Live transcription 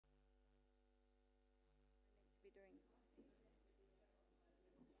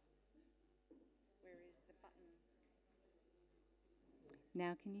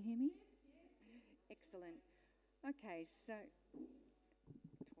Now can you hear me? Excellent. Okay, so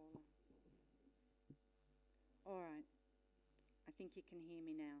taller. All right. I think you can hear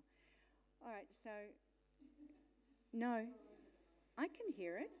me now. All right, so no, I can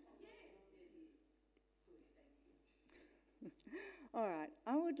hear it. All right,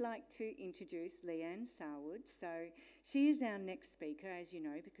 I would like to introduce Leanne Sarwood. So she is our next speaker, as you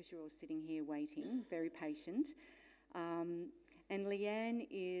know, because you're all sitting here waiting, very patient. And Leanne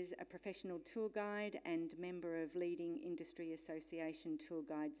is a professional tour guide and member of leading industry association Tour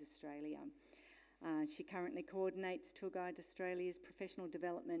Guides Australia. She currently coordinates Tour Guide Australia's professional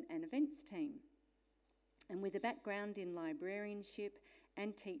development and events team. And with a background in librarianship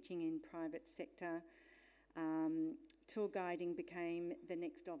and teaching in private sector, tour guiding became the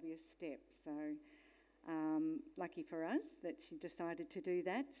next obvious step. So lucky for us that she decided to do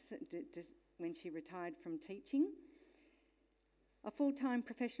that when she retired from teaching. A full-time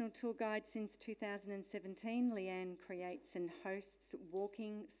professional tour guide since 2017, Leanne creates and hosts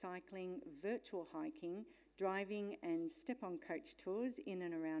walking, cycling, virtual hiking, driving and step-on coach tours in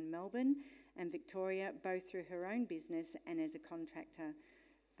and around Melbourne and Victoria, both through her own business and as a contractor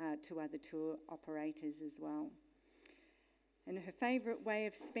to other tour operators as well. And her favourite way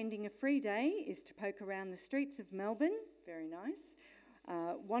of spending a free day is to poke around the streets of Melbourne, very nice,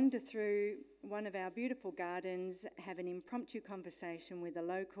 wander through one of our beautiful gardens, have an impromptu conversation with a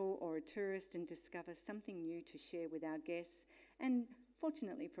local or a tourist and discover something new to share with our guests and,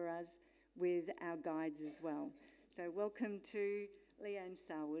 fortunately for us, with our guides as well. So welcome to Leanne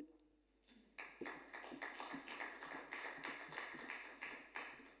Sarwood.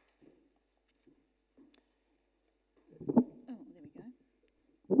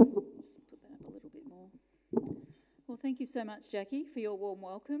 Well, thank you so much, Jackie, for your warm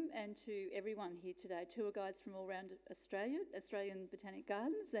welcome, and to everyone here today, tour guides from all around Australia, Australian Botanic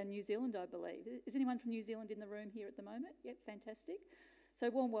Gardens and New Zealand, I believe. Is anyone from New Zealand in the room here at the moment? Yep, fantastic. So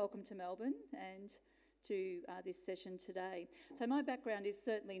warm welcome to Melbourne and to this session today. So my background is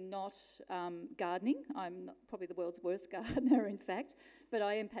certainly not gardening. I'm probably the world's worst gardener, in fact, but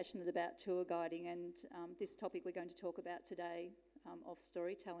I am passionate about tour guiding and this topic we're going to talk about today of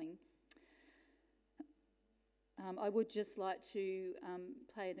storytelling. I would just like to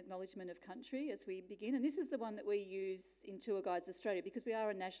play an acknowledgement of country as we begin, and this is the one that we use in Tour Guides Australia because we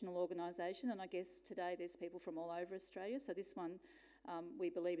are a national organisation, and I guess today there's people from all over Australia, so this one we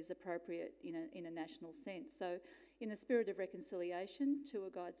believe is appropriate in a national sense. So in the spirit of reconciliation,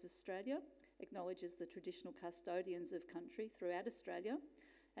 Tour Guides Australia acknowledges the traditional custodians of country throughout Australia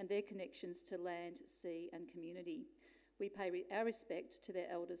and their connections to land, sea and community. We pay our respect to their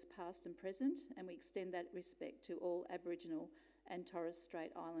elders past and present, and we extend that respect to all Aboriginal and Torres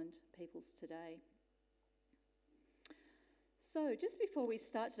Strait Island peoples today. So just before we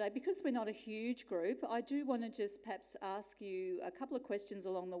start today, because we're not a huge group, I do want to just perhaps ask you a couple of questions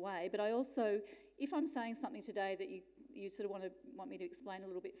along the way, but I also, if I'm saying something today that you sort of want me to explain a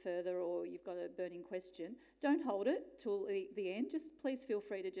little bit further, or you've got a burning question, don't hold it till the end. Just please feel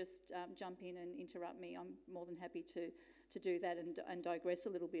free to just jump in and interrupt me. I'm more than happy to do that and digress a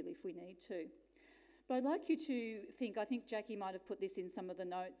little bit if we need to. But I'd like you to think, I think Jackie might have put this in some of the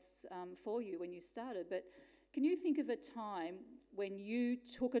notes for you when you started, but can you think of a time when you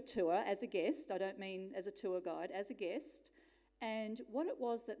took a tour as a guest, I don't mean as a tour guide, as a guest, and what it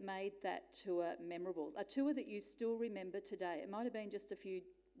was that made that tour memorable, a tour that you still remember today? It might have been just a few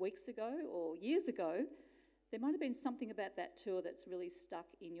weeks ago or years ago. There might have been something about that tour that's really stuck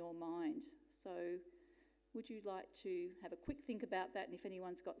in your mind. So would you like to have a quick think about that? And if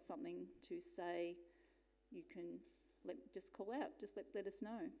anyone's got something to say, you can just call out, just let us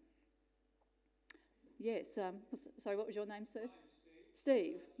know. Yes, sorry, what was your name, sir?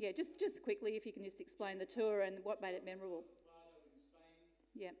 Steve. Yeah, just quickly, if you can just explain the tour and what made it memorable.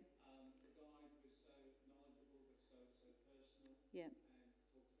 Yeah. The guide was so knowledgeable but so personal. Yeah. And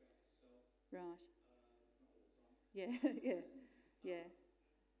talked about himself. Right. Not all the time. Yeah, yeah, yeah.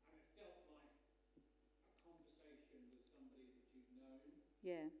 And it felt like a conversation with somebody that you've known.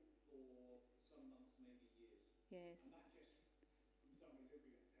 Yeah. For some months, maybe years. Yes. And that just from somebody that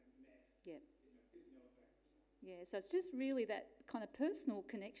we hadn't met. Yeah. Didn't know about before. Yeah, so it's just really that kind of personal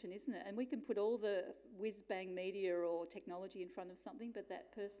connection, isn't it? And we can put all the whiz-bang media or technology in front of something, but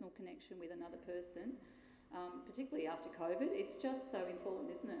that personal connection with another person, particularly after COVID, it's just so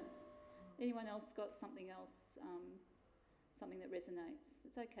important, isn't it? Anyone else got something else, something that resonates?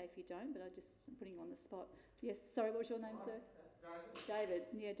 It's okay if you don't, but I'm putting you on the spot. Yes, sorry, what was your name, sir? David. David,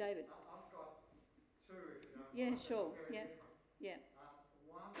 yeah, David. I've got two, if you don't mind. Yeah, sure, yeah, Different. yeah.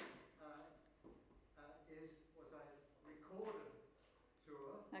 One was a recorded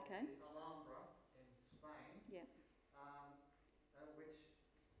Okay. the Alhambra in Spain, Yeah. which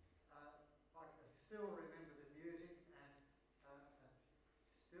I can still remember the music and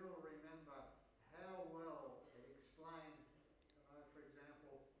still remember how well it explained, for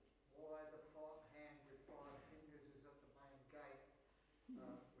example, why the hand with 5 fingers is at the main gate,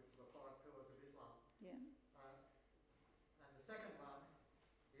 which are the 5 pillars of Islam. Yeah. And the second one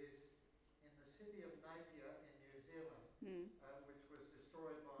is in the city of Napier in New Zealand, which was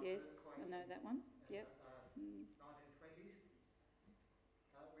destroyed by an Yes, earthquake I know that one. in Yep. the 1920s.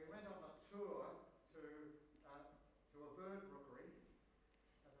 We went on a tour to a bird rookery,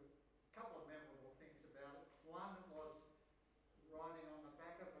 and a couple of memorable things about it. One was riding on the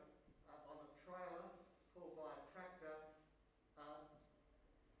back of on a trailer pulled by a tractor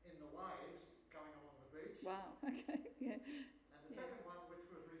in the waves going along the beach. Wow. Okay. Yeah. And the second one, which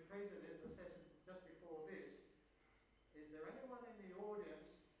was repeated in the session just before this, is there anyone in the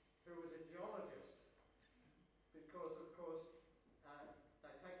audience who was a geologist? Because, of course,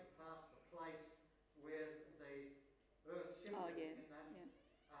 they take you past the place where the earth shifted in that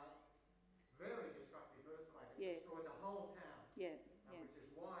very destructive earthquake. It destroyed the whole town. Yeah. Which is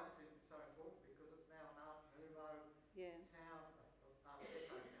why it's so important, because it's now an Art Nouveau town, Art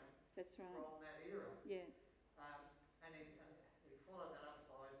Deco town. That's right. From that era. Yeah. And he followed that up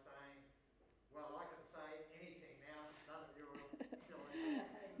by saying, well, I can say anything now, none of you are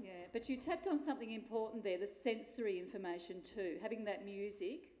geologists. Yeah, but you tapped on something important there, the sensory information too, having that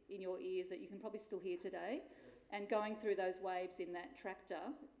music in your ears that you can probably still hear today, and going through those waves in that tractor.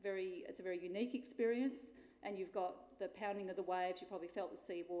 It's a very unique experience, and you've got the pounding of the waves. You probably felt the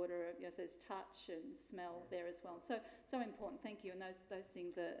seawater. So there's touch and smell there as well. So important. Thank you. And those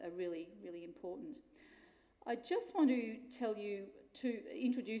things are really, really important. I just want to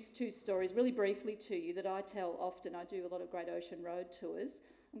introduce 2 stories really briefly to you that I tell often. I do a lot of Great Ocean Road tours.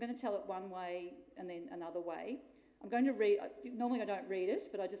 I'm going to tell it one way and then another way. I'm going to read, normally I don't read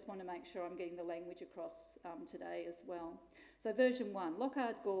it, but I just want to make sure I'm getting the language across today as well. So version 1,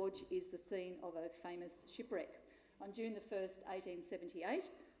 Lockhart Gorge is the scene of a famous shipwreck. On June the 1st,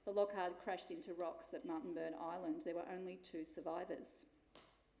 1878, the Lockhart crashed into rocks at Martinburn Island. There were only 2 survivors.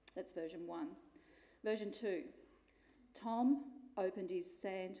 That's version 1. Version 2, Tom opened his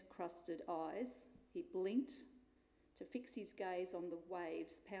sand-crusted eyes. He blinked to fix his gaze on the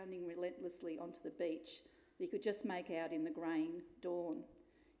waves pounding relentlessly onto the beach that he could just make out in the greying dawn.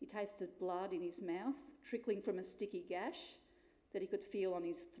 He tasted blood in his mouth, trickling from a sticky gash that he could feel on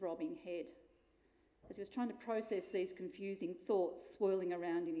his throbbing head. As he was trying to process these confusing thoughts swirling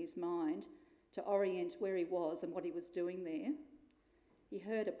around in his mind to orient where he was and what he was doing there, he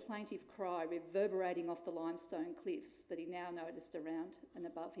heard a plaintive cry reverberating off the limestone cliffs that he now noticed around and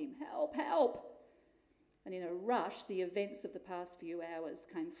above him. Help, help! And in a rush, the events of the past few hours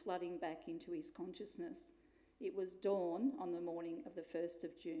came flooding back into his consciousness. It was dawn on the morning of the 1st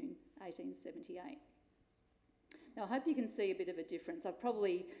of June, 1878. Now, I hope you can see a bit of a difference. I've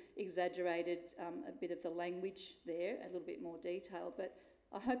probably exaggerated a bit of the language there, a little bit more detail, but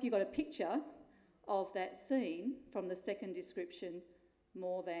I hope you got a picture of that scene from the second description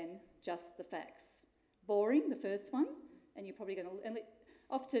more than just the facts. Boring, the first one, and you're probably going to...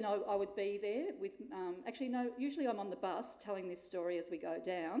 Often I would be there with... actually, no, usually I'm on the bus telling this story as we go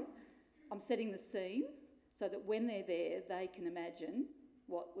down. I'm setting the scene so that when they're there, they can imagine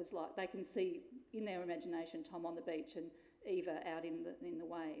what was like. They can see in their imagination Tom on the beach and Eva out in the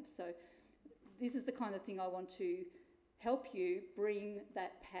waves. So this is the kind of thing I want to help you bring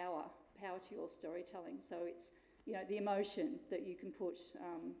that power to your storytelling. So it's, you know, the emotion that you can put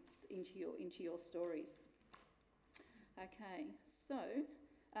into your stories. Okay, so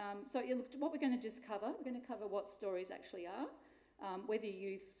what we're going to just cover, we're going to cover what stories actually are, whether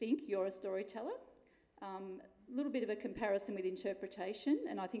you think you're a storyteller, a little bit of a comparison with interpretation,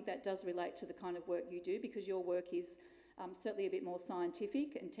 and I think that does relate to the kind of work you do, because your work is certainly a bit more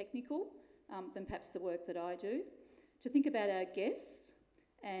scientific and technical than perhaps the work that I do. To think about our guests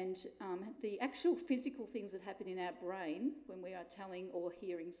and the actual physical things that happen in our brain when we are telling or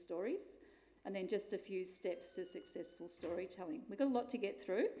hearing stories, and then just a few steps to successful storytelling. We've got a lot to get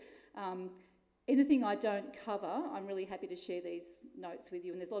through. Anything I don't cover, I'm really happy to share these notes with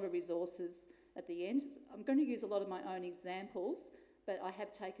you, and there's a lot of resources at the end. I'm going to use a lot of my own examples, but I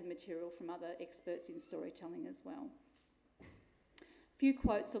have taken material from other experts in storytelling as well. A few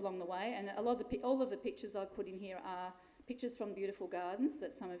quotes along the way, and all of the pictures I've put in here are pictures from beautiful gardens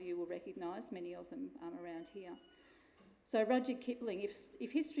that some of you will recognise, many of them around here. So Rudyard Kipling,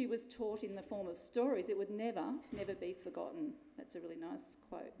 if history was taught in the form of stories, it would never be forgotten. That's a really nice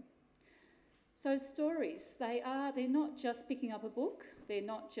quote. So stories, they're not just picking up a book, they're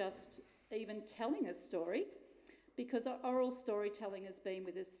not just even telling a story, because oral storytelling has been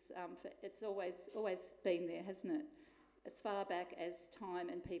with us, it's always been there, hasn't it? As far back as time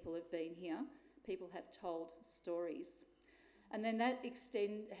and people have been here, people have told stories. And then that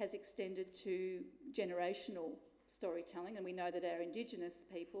has extended to generational storytelling, and we know that our Indigenous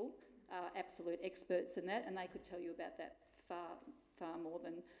people are absolute experts in that, and they could tell you about that far more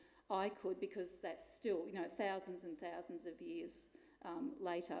than I could, because that's still, thousands and thousands of years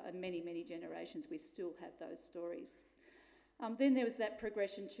later, and many, many generations, we still have those stories. Then there was that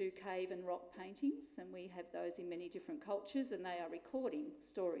progression to cave and rock paintings, and we have those in many different cultures, and they are recording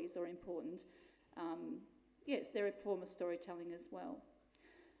stories or important. Yes, they're a form of storytelling as well.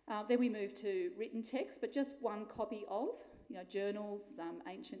 Then we move to written text, but just one copy of, journals,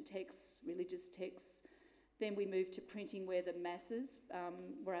 ancient texts, religious texts. Then we move to printing, where the masses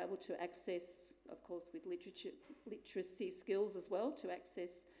were able to access, of course, with literacy skills as well, to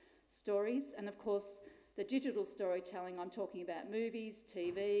access stories. And of course, the digital storytelling, I'm talking about movies,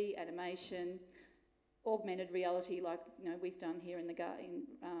 TV, animation, augmented reality, like we've done here in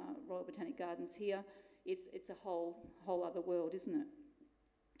Royal Botanic Gardens here. It's a whole other world, isn't it?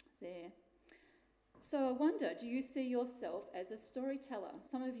 There. So I wonder, do you see yourself as a storyteller?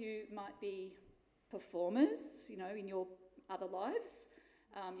 Some of you might be performers, in your other lives.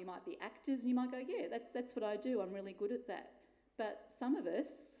 You might be actors, and you might go, yeah, that's what I do. I'm really good at that. But some of us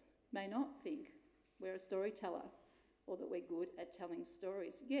may not think we're a storyteller or that we're good at telling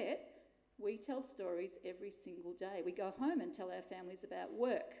stories. Yet, we tell stories every single day. We go home and tell our families about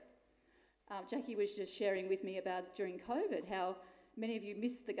work. Jackie was just sharing with me about during COVID how many of you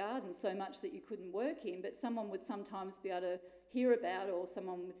missed the garden so much that you couldn't work in, but someone would sometimes be able to hear about, or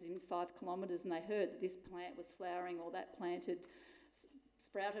someone was in 5 kilometres and they heard that this plant was flowering or that plant had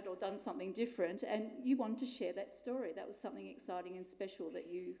sprouted or done something different, and you wanted to share that story. That was something exciting and special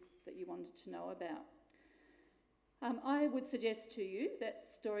that you wanted to know about. I would suggest to you that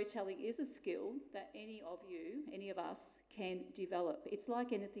storytelling is a skill that any of us, can develop. It's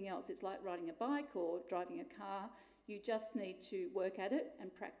like anything else. It's like riding a bike or driving a car. You just need to work at it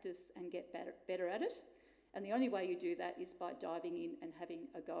and practice and get better at it. And the only way you do that is by diving in and having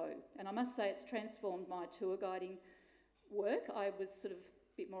a go. And I must say it's transformed my tour guiding work. I was sort of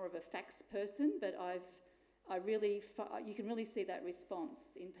a bit more of a facts person, but you can really see that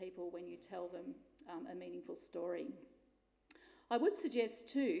response in people when you tell them a meaningful story. I would suggest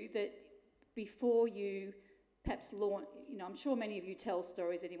too that before you perhaps launch, I'm sure many of you tell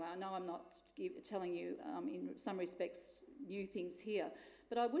stories anyway. I know I'm not telling you in some respects new things here,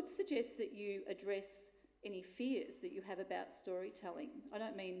 but I would suggest that you address any fears that you have about storytelling. I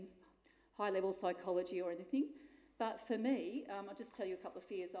don't mean high-level psychology or anything, but for me, I'll just tell you a couple of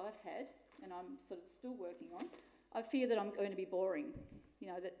fears I've had and I'm sort of still working on. I fear that I'm going to be boring,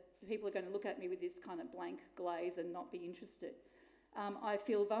 that people are going to look at me with this kind of blank glaze and not be interested. I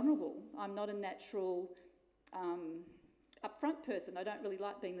feel vulnerable. I'm not a natural upfront person. I don't really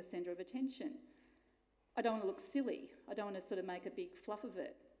like being the centre of attention. I don't want to look silly. I don't want to sort of make a big fluff of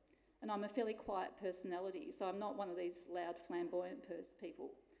it. And I'm a fairly quiet personality, so I'm not one of these loud, flamboyant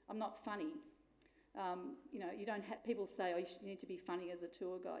people. I'm not funny. You don't have, people say, oh, you need to be funny as a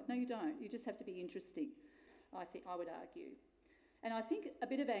tour guide. No, you don't. You just have to be interesting, I would argue. And I think a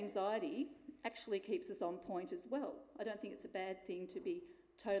bit of anxiety actually keeps us on point as well. I don't think it's a bad thing to be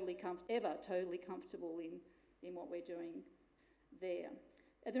totally comfortable in what we're doing there.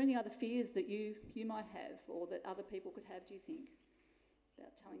 Are there any other fears that you might have, or that other people could have, do you think,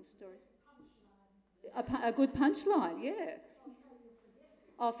 about telling stories? A good punchline, yeah.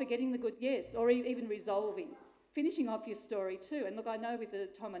 Oh, forgetting the good, yes, or even resolving. Finishing off your story too. And look, I know with the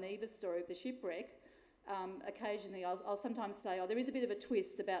Tom and Eva story of the shipwreck, occasionally I'll sometimes say, oh, there is a bit of a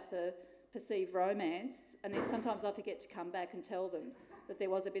twist about the perceived romance, and then sometimes I forget to come back and tell them that there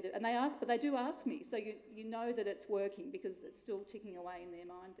was a bit of, and they do ask me, so you know that it's working because it's still ticking away in their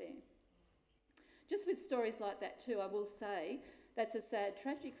mind there. Just with stories like that too, I will say, that's a sad,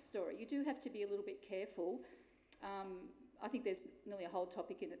 tragic story. You do have to be a little bit careful. I think there's nearly a whole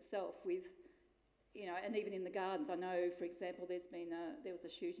topic in itself with, and even in the gardens. I know, for example, there was a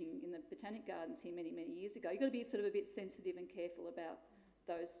shooting in the Botanic Gardens here many, many years ago. You've got to be sort of a bit sensitive and careful about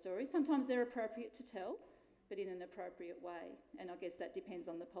those stories. Sometimes they're appropriate to tell, but in an appropriate way. And I guess that depends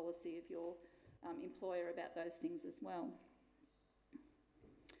on the policy of your employer about those things as well.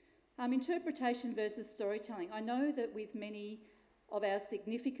 Interpretation versus storytelling. I know that with many of our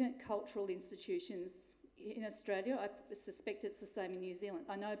significant cultural institutions in Australia, I suspect it's the same in New Zealand.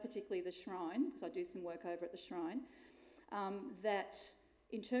 I know particularly the Shrine, because I do some work over at the Shrine, that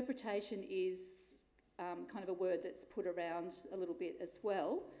Interpretation is kind of a word that's put around a little bit as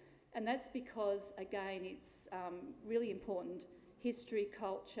well, and that's because, again, it's really important history,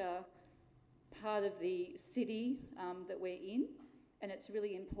 culture, part of the city that we're in, and it's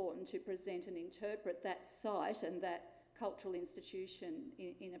really important to present and interpret that site and that cultural institution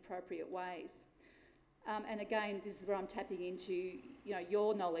in appropriate ways. And again, this is where I'm tapping into, you know,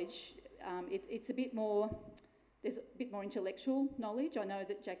 your knowledge. It's a bit more, there's a bit more intellectual knowledge. I know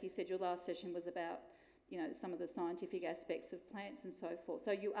that Jackie said your last session was about, you know, some of the scientific aspects of plants and so forth.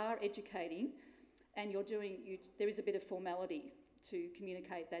 So you are educating, and there is a bit of formality to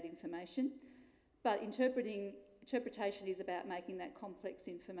communicate that information. But interpretation is about making that complex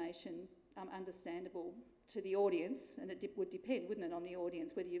information understandable to the audience, and it would depend, wouldn't it, on the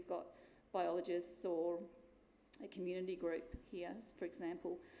audience, whether you've got biologists or a community group here, for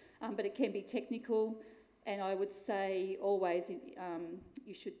example. But it can be technical, and I would say always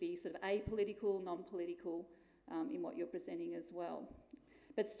you should be sort of apolitical, non-political in what you're presenting as well.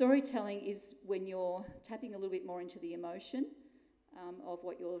 But storytelling is when you're tapping a little bit more into the emotion of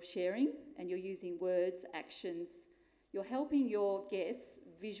what you're sharing, and you're using words, actions. You're helping your guests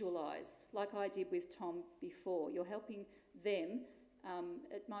visualise, like I did with Tom before. You're helping them.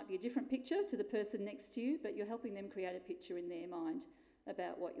 It might be a different picture to the person next to you, but you're helping them create a picture in their mind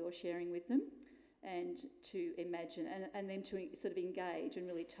about what you're sharing with them, and to imagine, and then to sort of engage and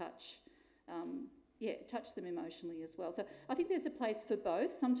really touch them emotionally as well. So I think there's a place for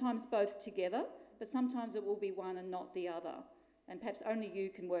both, sometimes both together, but sometimes it will be one and not the other. And perhaps only you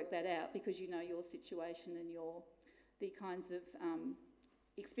can work that out because you know your situation and the kinds of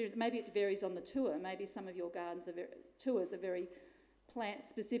experience. Maybe it varies on the tour. Maybe some of your tours are very plant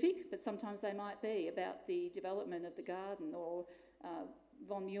specific, but sometimes they might be about the development of the garden, or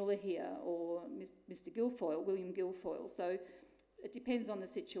Von Mueller here, or Mr. Guilfoyle, William Guilfoyle. So it depends on the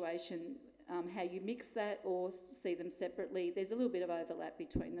situation, how you mix that or see them separately. There's a little bit of overlap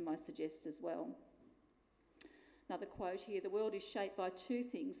between them, I suggest, as well. Another quote here: the world is shaped by two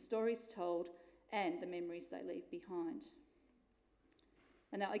things, stories told and the memories they leave behind.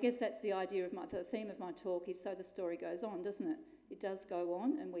 And now I guess that's the idea of the theme of my talk is so the story goes on, doesn't it? It does go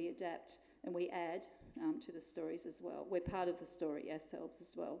on, and we adapt and we add to the stories as well. We're part of the story ourselves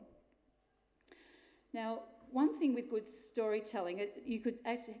as well. Now, one thing with good storytelling, you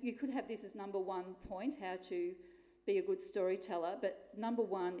could have this as number one point, how to be a good storyteller, but number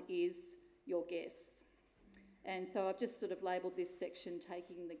one is your guests. And so I've just sort of labelled this section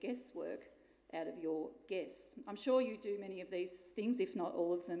taking the guesswork out of your guests. I'm sure you do many of these things, if not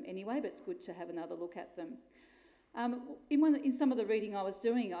all of them anyway, but it's good to have another look at them. In some of the reading I was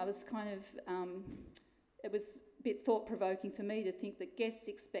doing, I was kind of, it was a bit thought-provoking for me to think that guests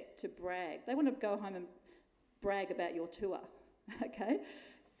expect to brag. They want to go home and brag about your tour, okay?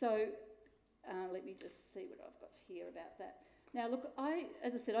 So let me just see what I've got here about that. Now, look,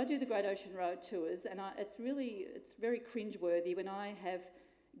 as I said, I do the Great Ocean Road tours, and it's very cringeworthy when I have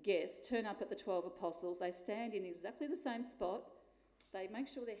guests turn up at the 12 Apostles. They stand in exactly the same spot. They make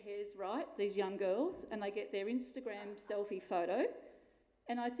sure their hair's right, these young girls, and they get their Instagram selfie photo.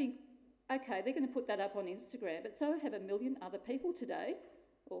 And I think, okay, they're going to put that up on Instagram, but so have a million other people today,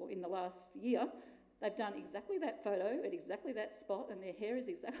 or in the last year. They've done exactly that photo at exactly that spot, and their hair is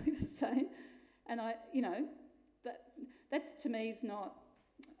exactly the same. And that's to me is not,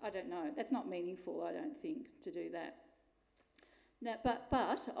 I don't know, that's not meaningful, I don't think, to do that. Now, but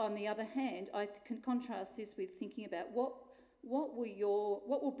on the other hand, I can contrast this with thinking about what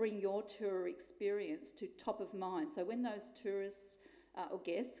will bring your tour experience to top of mind. So when those tourists or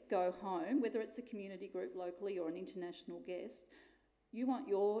guests go home, whether it's a community group locally or an international guest, you want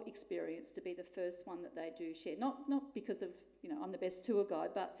your experience to be the first one that they do share. Not because of, I'm the best tour guide,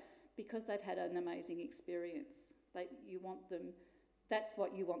 but because they've had an amazing experience. That's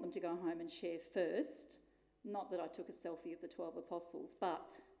what you want them to go home and share first. Not that I took a selfie of the 12 Apostles, but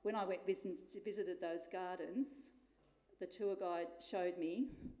when I visited those gardens, the tour guide showed me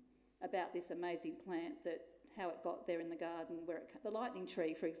about this amazing plant, how it got there in the garden, the lightning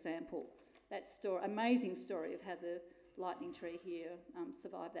tree, for example. That amazing story of how the lightning tree here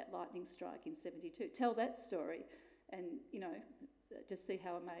survived that lightning strike in 72. Tell that story, and just see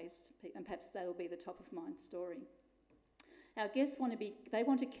how amazed, and perhaps that'll be the top of mind story. Our guests want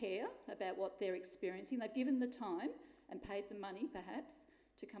to care about what they're experiencing. They've given the time and paid the money, perhaps,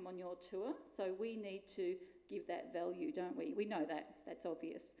 to come on your tour. So we need to give that value, don't we? We know that's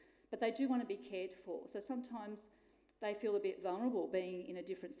obvious. But they do want to be cared for. So sometimes they feel a bit vulnerable being in a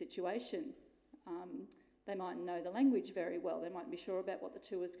different situation. They mightn't know the language very well. They mightn't be sure about what the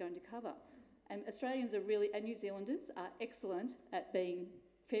tour is going to cover. And Australians are really, and New Zealanders are excellent at being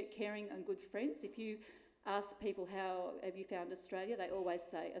caring and good friends. If you ask people how have you found Australia, they always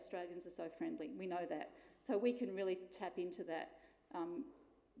say Australians are so friendly. We know that. So we can really tap into that,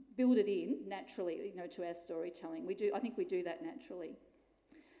 build it in naturally, to our storytelling. I think we do that naturally.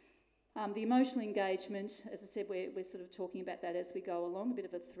 The emotional engagement, as I said, we're sort of talking about that as we go along, a bit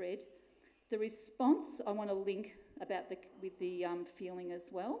of a thread. The response, I want to link with the feeling as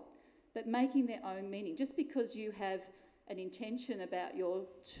well, but making their own meaning. Just because you have an intention about your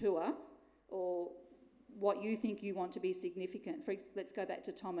tour or what you think you want to be significant. Let's go back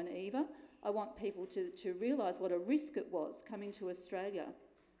to Tom and Eva. I want people to realise what a risk it was coming to Australia.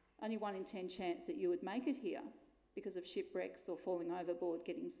 Only 1 in 10 chance that you would make it here because of shipwrecks or falling overboard,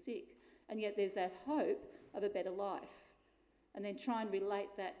 getting sick. And yet there's that hope of a better life. And then try and relate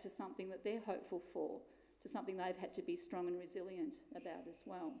that to something that they're hopeful for, to something they've had to be strong and resilient about as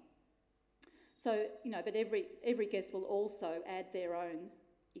well. So, but every guest will also add their own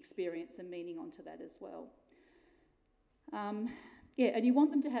experience and meaning onto that as well. And you want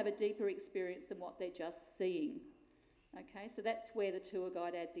them to have a deeper experience than what they're just seeing. Okay, so that's where the tour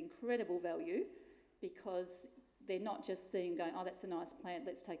guide adds incredible value, because they're not just seeing, going, oh, that's a nice plant,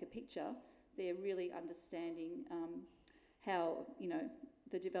 let's take a picture. They're really understanding how,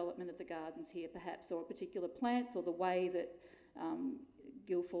 the development of the gardens here perhaps, or particular plants, or the way that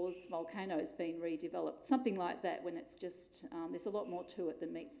Guildford's volcano has been redeveloped, something like that, when it's just, there's a lot more to it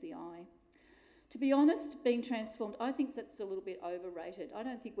than meets the eye. To be honest, being transformed, I think that's a little bit overrated. I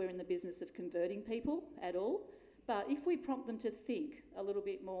don't think we're in the business of converting people at all, but if we prompt them to think a little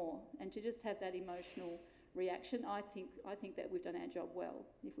bit more and to just have that emotional reaction, I think that we've done our job well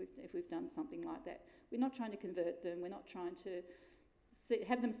if we've done something like that. We're not trying to convert them, we're not trying to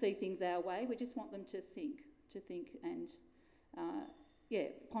have them see things our way, we just want them to think and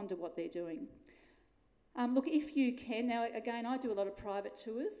ponder what they're doing. Look, if you can, now again, I do a lot of private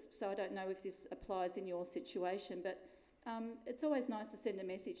tours, so I don't know if this applies in your situation, but it's always nice to send a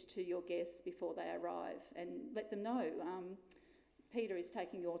message to your guests before they arrive and let them know, Peter is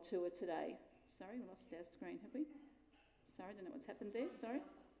taking your tour today. Sorry, we lost our screen, have we? Sorry, I don't know what's happened there, sorry.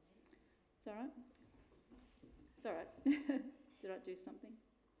 It's all right. It's all right. Did I do something?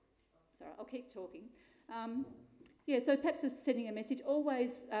 It's all right, I'll keep talking. So perhaps just sending a message.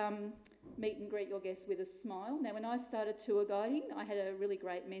 Always meet and greet your guests with a smile. Now, when I started tour guiding, I had a really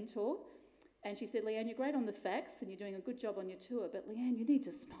great mentor, and she said, Leanne, you're great on the facts and you're doing a good job on your tour, but Leanne, you need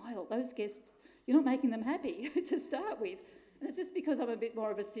to smile. Those guests, you're not making them happy to start with. And it's just because I'm a bit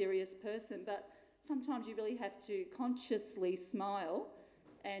more of a serious person, but sometimes you really have to consciously smile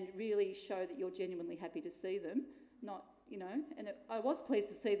and really show that you're genuinely happy to see them, not, I was pleased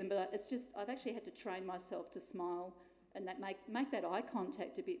to see them, but it's just, I've actually had to train myself to smile and that make that eye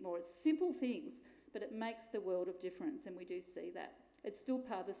contact a bit more. It's simple things, but it makes the world of difference, and we do see that. It's still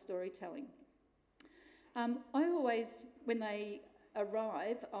part of the storytelling. I always, when they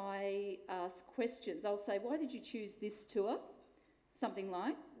arrive, I ask questions. I'll say, why did you choose this tour? Something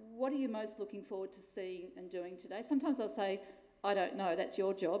like, what are you most looking forward to seeing and doing today? Sometimes I'll say, I don't know, that's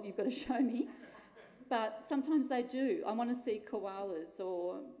your job, you've got to show me. But sometimes they do. I want to see koalas,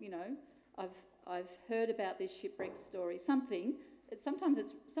 or, I've heard about this shipwreck story, something. Sometimes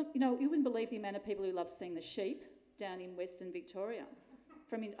it's, you wouldn't believe the amount of people who love seeing the sheep down in Western Victoria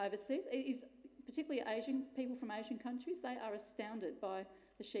from overseas. It is particularly Asian people from Asian countries. They are astounded by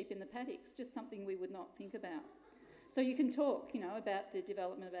the sheep in the paddocks, just something we would not think about. So you can talk, about the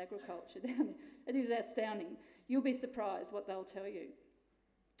development of agriculture down there. It is astounding. You'll be surprised what they'll tell you.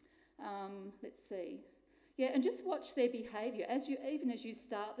 Let's see. Yeah, and just watch their behaviour. Even as you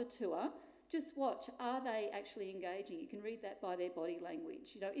start the tour, just watch, are they actually engaging? You can read that by their body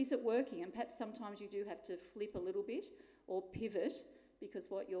language. Is it working? And perhaps sometimes you do have to flip a little bit or pivot, because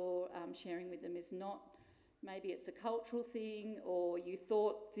what you're sharing with them is not, maybe it's a cultural thing, or you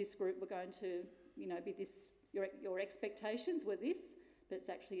thought this group were going to, be this, your expectations were this, but it's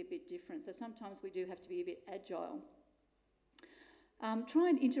actually a bit different. So sometimes we do have to be a bit agile. Try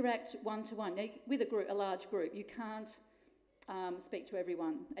and interact one-to-one. Now, with a large group, you can't speak to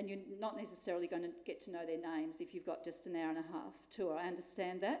everyone, and you're not necessarily going to get to know their names if you've got just an hour and a half tour. I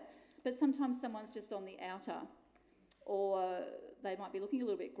understand that. But sometimes someone's just on the outer, or they might be looking a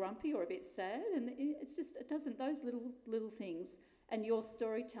little bit grumpy or a bit sad, and it's just, it doesn't, those little things, and your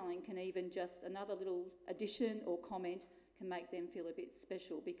storytelling can even just, another little addition or comment can make them feel a bit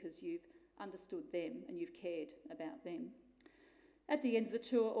special because you've understood them and you've cared about them. At the end of the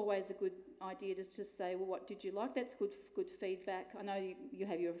tour, always a good idea to just say, well, what did you like? That's good feedback. I know you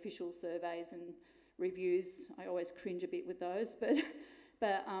have your official surveys and reviews. I always cringe a bit with those, but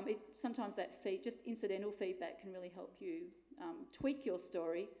But sometimes that just incidental feedback can really help you tweak your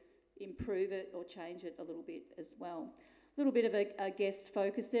story, improve it or change it a little bit as well. A little bit of a guest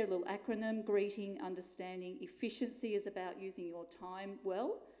focus there, a little acronym: greeting, understanding. Efficiency is about using your time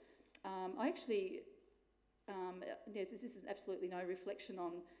well. This is absolutely no reflection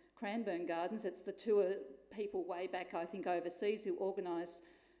on Cranbourne Gardens. It's the tour people way back, I think, overseas who organised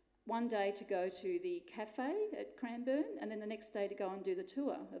one day to go to the cafe at Cranbourne and then the next day to go and do the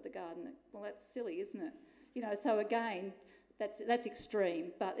tour of the garden. Well, that's silly, isn't it? You know, so again, that's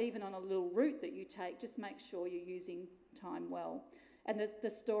extreme, but even on a little route that you take, just make sure you're using time well. And the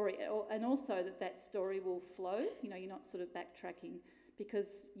story, and also that story will flow, you know, you're not sort of backtracking,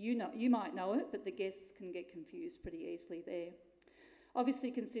 because you might know it, but the guests can get confused pretty easily there. Obviously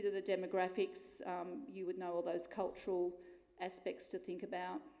consider the demographics. You would know all those cultural aspects to think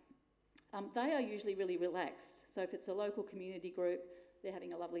about. They are usually really relaxed. So if it's a local community group, they're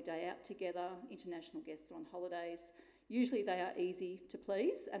having a lovely day out together, international guests are on holidays. Usually they are easy to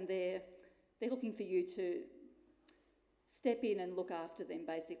please, and they're looking for you to step in and look after them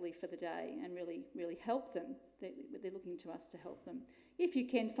basically for the day and really, really help them. They're looking to us to help them. If you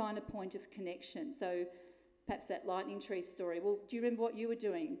can, find a point of connection. So perhaps that lightning tree story. Well, do you remember what you were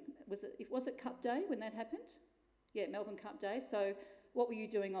doing? Was it Cup Day when that happened? Yeah, Melbourne Cup Day. So what were you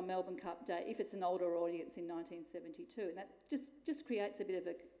doing on Melbourne Cup Day if it's an older audience in 1972? And that just creates a bit of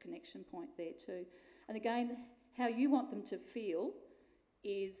a connection point there too. And again, how you want them to feel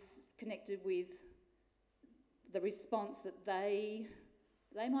is connected with the response that they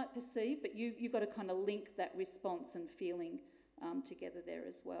might perceive, but you've got to kind of link that response and feeling together there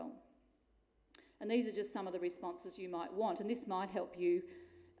as well. And these are just some of the responses you might want, and this might help you.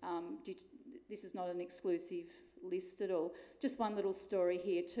 This is not an exclusive list at all. Just one little story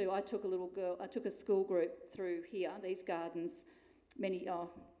here too. I took a school group through here, these gardens,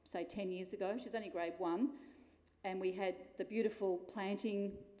 say 10 years ago. She's only grade 1. And we had the beautiful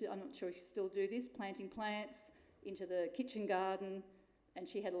planting, I'm not sure if you still do this, planting plants into the kitchen garden, and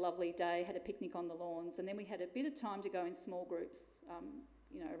she had a lovely day, had a picnic on the lawns, and then we had a bit of time to go in small groups,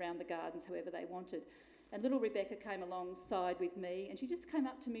 around the gardens, however they wanted. And little Rebecca came alongside with me, and she just came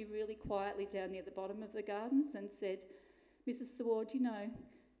up to me really quietly down near the bottom of the gardens and said, "Mrs. Seward, you know,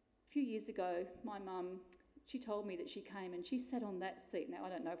 a few years ago, my mum, she told me that she came and she sat on that seat." Now, I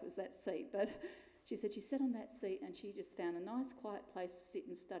don't know if it was that seat, but she said she sat on that seat and she just found a nice quiet place to sit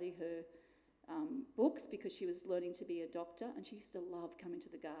and study her books because she was learning to be a doctor, and she used to love coming to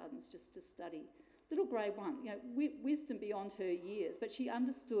the gardens just to study. Little grade 1, you know, wisdom beyond her years, but she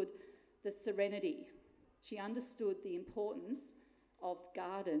understood the serenity. She understood the importance of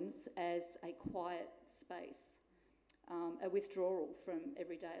gardens as a quiet space, a withdrawal from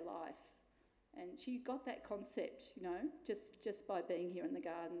everyday life. And she got that concept, you know, just by being here in the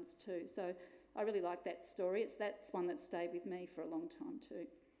gardens too. So I really like that story. That's one that stayed with me for a long time too.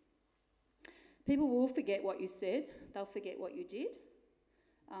 People will forget what you said, they'll forget what you did,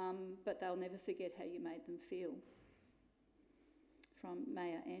 but they'll never forget how you made them feel. From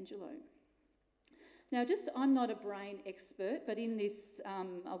Maya Angelou. Now, I'm not a brain expert, but in this,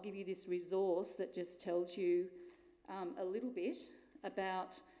 I'll give you this resource that just tells you a little bit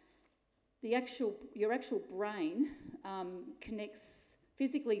about your actual brain connects.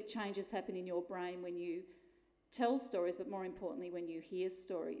 Physically, changes happen in your brain when you tell stories, but more importantly, when you hear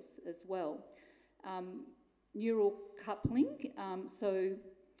stories as well. Neural coupling. So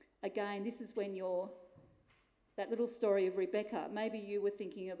again, this is when that little story of Rebecca, maybe you were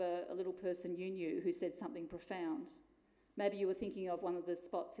thinking of a little person you knew who said something profound. Maybe you were thinking of one of the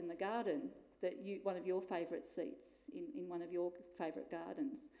spots in the garden, one of your favourite seats in one of your favourite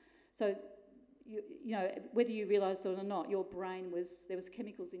gardens. So, you know, whether you realised it or not, there was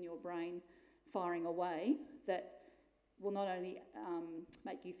chemicals in your brain firing away that will not only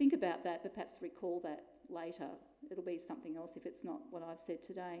make you think about that, but perhaps recall that later. It'll be something else if it's not what I've said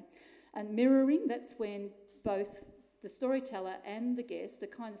today. And mirroring, that's when both the storyteller and the guest are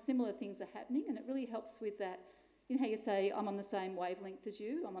kind of similar things are happening, and it really helps with that. You know how you say, I'm on the same wavelength as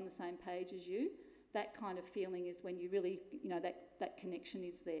you, I'm on the same page as you? That kind of feeling is when you really, you know, that connection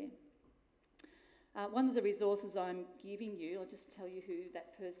is there. One of the resources I'm giving you, I'll just tell you who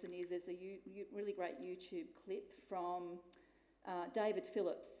that person is. There's a really great YouTube clip from David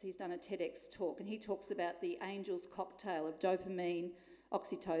Phillips. He's done a TEDx talk, and he talks about the angel's cocktail of dopamine,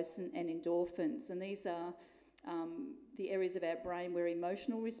 oxytocin and endorphins. And these are the areas of our brain where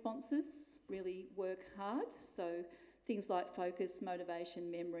emotional responses really work hard. So things like focus, motivation,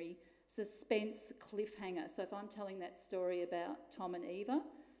 memory, suspense, cliffhanger. So if I'm telling that story about Tom and Eva,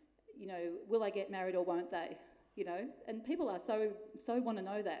 you know, will they get married or won't they? you know, and people are so want to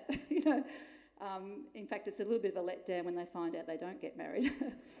know that, In fact, it's a little bit of a letdown when they find out they don't get married.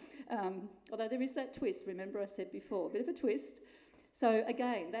 Although there is that twist, remember I said before, a bit of a twist. So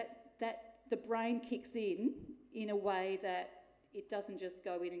again, that the brain kicks in a way that it doesn't just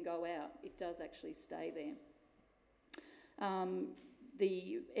go in and go out, it does actually stay there.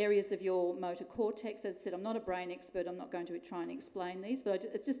 The areas of your motor cortex, as I said, I'm not a brain expert, I'm not going to try and explain these, but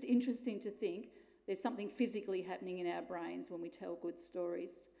it's just interesting to think there's something physically happening in our brains when we tell good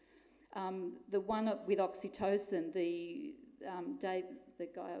stories. The one with oxytocin, Dave, the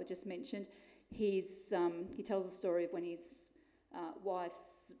guy I just mentioned, he tells a story of when his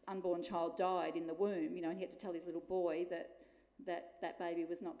wife's unborn child died in the womb, and he had to tell his little boy that baby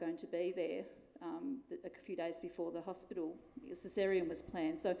was not going to be there a few days before the hospital cesarean was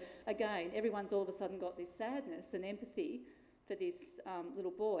planned. So again, everyone's all of a sudden got this sadness and empathy for this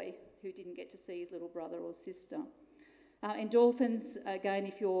little boy who didn't get to see his little brother or sister. Endorphins, again,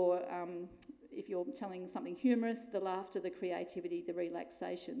 if you're telling something humorous, the laughter, the creativity, the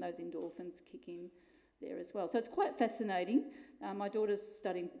relaxation, those endorphins kick in there as well. So it's quite fascinating. My daughter's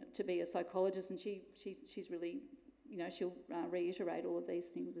studying to be a psychologist, and she's really, she'll reiterate all of these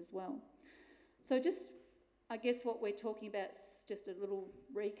things as well. So just, I guess what we're talking about is just a little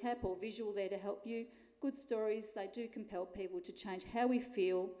recap or visual there to help you. Good stories, they do compel people to change how we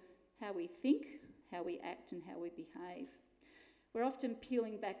feel, how we think, how we act and how we behave. We're often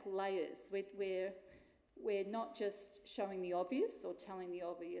peeling back layers. We're not just showing the obvious or telling the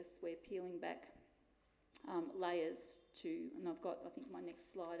obvious, we're peeling back layers to, and I think my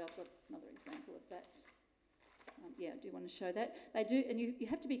next slide, I've got another example of that. I do want to show that. They do, and you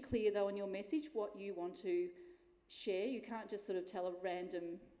have to be clear though in your message what you want to share. You can't just sort of tell a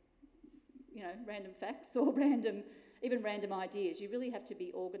random facts or even random ideas. You really have to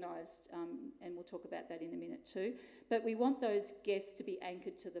be organised, and we'll talk about that in a minute too. But we want those guests to be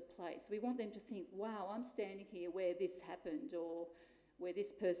anchored to the place. We want them to think, wow, I'm standing here where this happened, or where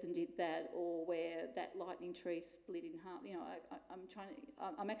this person did that, or where that lightning tree split in half.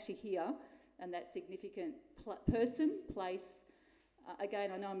 I'm actually here, and that significant person, place. Again,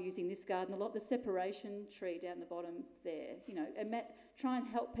 I know I'm using this garden a lot, the separation tree down the bottom there, and try and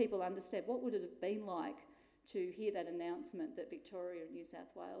help people understand what would it have been like to hear that announcement that Victoria and New South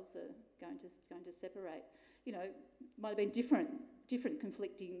Wales are going to separate. Might have been different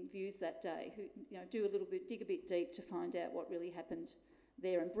conflicting views that day. Dig a bit deep to find out what really happened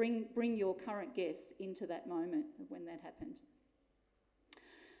there, and bring your current guests into that moment of when that happened.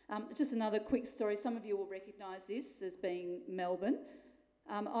 Just another quick story. Some of you will recognise this as being Melbourne.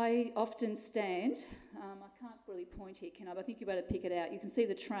 I often stand, I can't really point here, can I? But I think you better pick it out. You can see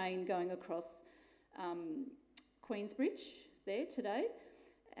the train going across Queensbridge there today.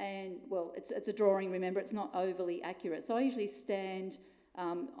 And, well, it's a drawing, remember, it's not overly accurate. So I usually stand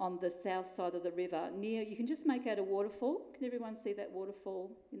on the south side of the river near, you can just make out a waterfall. Can everyone see that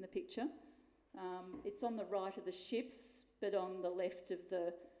waterfall in the picture? It's on the right of the ships, but on the left of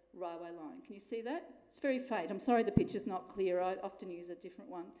the railway line. Can you see that? It's very faint. I'm sorry the picture's not clear. I often use a different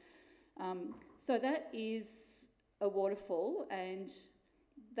one. So that is a waterfall, and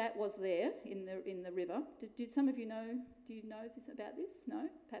that was there in the river. Did some of you know? Do you know about this? No?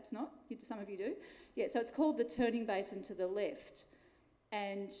 Perhaps not? Some of you do? Yeah, so it's called the turning basin to the left.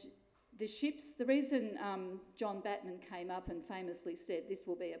 And the ships, the reason John Batman came up and famously said this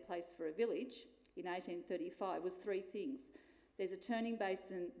will be a place for a village in 1835 was three things. There's a turning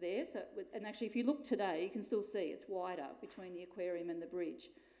basin there, and actually if you look today, you can still see it's wider between the aquarium and the bridge.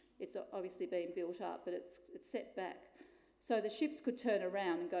 It's obviously been built up, but it's set back. So the ships could turn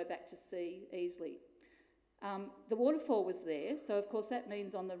around and go back to sea easily. The waterfall was there, so of course that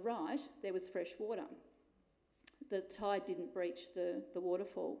means on the right there was fresh water. The tide didn't breach the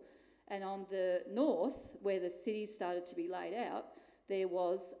waterfall. And on the north, where the city started to be laid out, there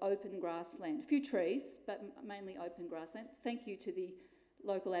was open grassland, a few trees, but mainly open grassland. Thank you to the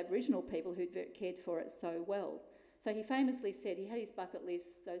local Aboriginal people who'd cared for it so well. So he famously said he had his bucket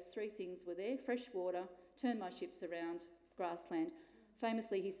list, those three things were there: fresh water, turn my ships around, grassland.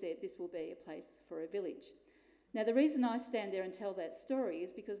 Famously he said this will be a place for a village. Now the reason I stand there and tell that story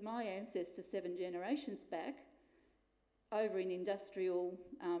is because my ancestors 7 generations back, over in Industrial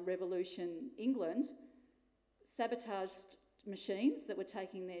Revolution England, sabotaged machines that were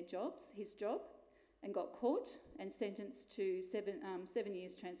taking their jobs, his job, and got caught and sentenced to 7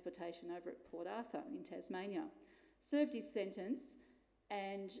 years transportation over at Port Arthur in Tasmania. Served his sentence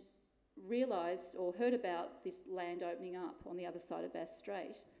and realised or heard about this land opening up on the other side of Bass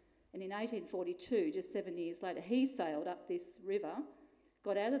Strait. And in 1842, just 7 years later, he sailed up this river,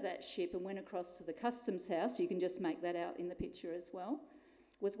 got out of that ship and went across to the customs house, you can just make that out in the picture as well,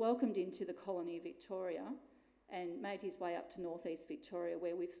 was welcomed into the colony of Victoria and made his way up to northeast Victoria,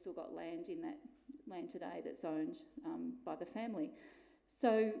 where we've still got land in that land today that's owned by the family.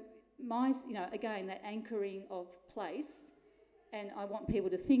 So again, that anchoring of place, and I want people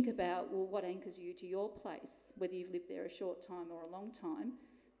to think about, well, what anchors you to your place, whether you've lived there a short time or a long time.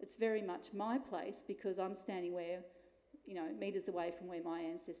 It's very much my place because I'm standing where, metres away from where my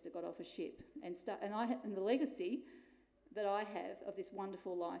ancestor got off a ship, and the legacy that I have of this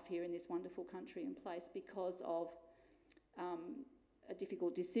wonderful life here in this wonderful country and place because of a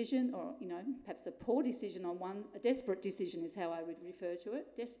difficult decision, or perhaps a poor decision on one, a desperate decision is how I would refer to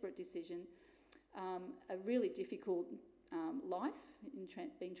it, desperate decision, a really difficult life in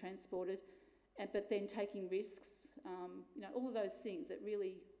being transported, but then taking risks, all of those things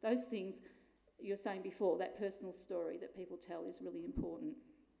those things you were saying before, that personal story that people tell is really important.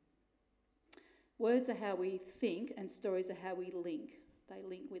 Words are how we think and stories are how we link. They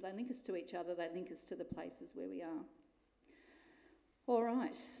link us to each other, they link us to the places where we are. All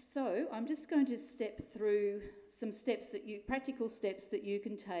right, so I'm just going to step through some practical steps that you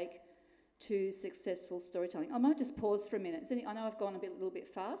can take to successful storytelling. I might just pause for a minute. I know I've gone a little bit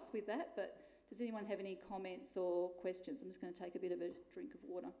fast with that, but does anyone have any comments or questions? I'm just going to take a bit of a drink of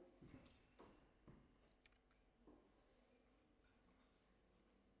water.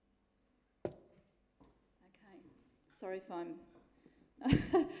 Okay, sorry if I'm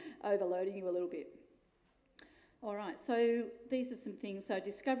overloading you a little bit. All right, so these are some things. So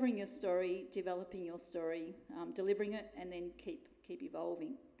discovering your story, developing your story, delivering it, and then keep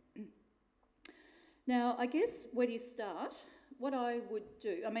evolving. Now, I guess where do you start? What I would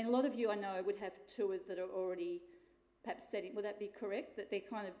do, a lot of you I know would have tours that are already perhaps set in. Would that be correct? That they're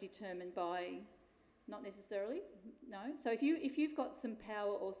kind of determined by, not necessarily? No? So if you've got some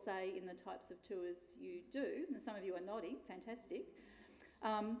power or say in the types of tours you do, and some of you are nodding, fantastic.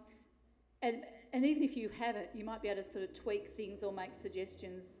 And even if you haven't, you might be able to sort of tweak things or make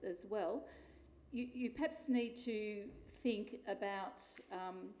suggestions as well. You perhaps need to think about,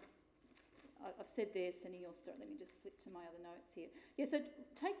 I've said there, sending your story. Let me just flip to my other notes here. Yeah, so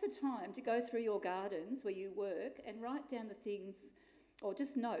take the time to go through your gardens where you work and write down the things, or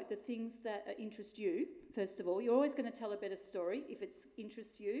just note the things that interest you, first of all. You're always going to tell a better story if it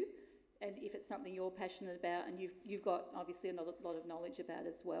interests you and if it's something you're passionate about and you've got obviously a lot of knowledge about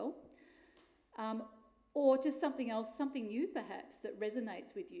as well. Or just something else, something new perhaps that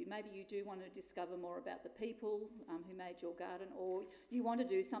resonates with you. Maybe you do want to discover more about the people who made your garden, or you want to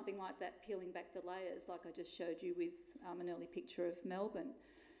do something like that, peeling back the layers like I just showed you with an early picture of Melbourne.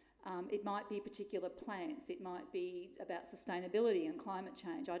 It might be particular plants, it might be about sustainability and climate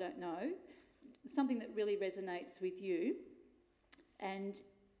change, I don't know. Something that really resonates with you, and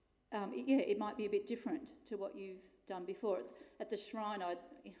it might be a bit different to what you've done before. At the shrine, I've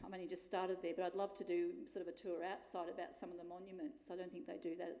only just started there, but I'd love to do sort of a tour outside about some of the monuments. I don't think they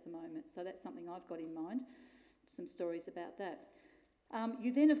do that at the moment, so that's something I've got in mind, some stories about that.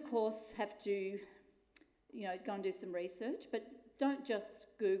 You then, of course, have to, go and do some research, but don't just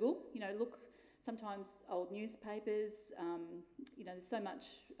Google. Look, sometimes old newspapers, there's so much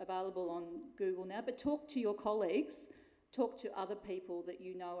available on Google now, but talk to your colleagues. Talk to other people that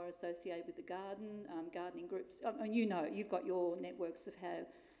you know are associated with the garden, gardening groups. You've got your networks of how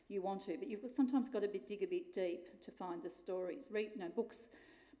you want to, but you've sometimes got to dig a bit deep to find the stories. Read, books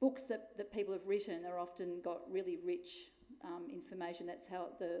that people have written are often got really rich information. That's how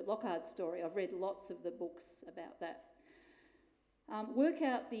the Lockhart story, I've read lots of the books about that. Work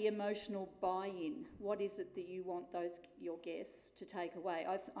out the emotional buy-in. What is it that you want your guests to take away?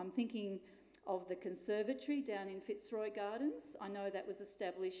 I'm thinking of the conservatory down in Fitzroy Gardens. I know that was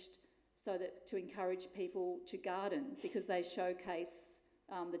established so that to encourage people to garden because they showcase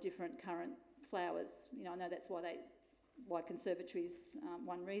the different current flowers. I know that's why conservatories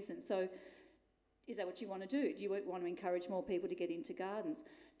one reason. So is that what you want to do? Do you want to encourage more people to get into gardens?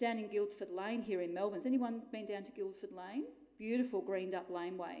 Down in Guildford Lane here in Melbourne, has anyone been down to Guildford Lane? Beautiful greened up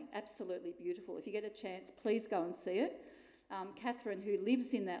laneway, absolutely beautiful. If you get a chance, please go and see it. Catherine, who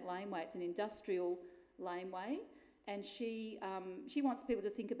lives in that laneway, it's an industrial laneway, and she wants people to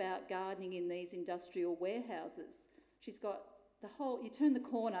think about gardening in these industrial warehouses. She's got you turn the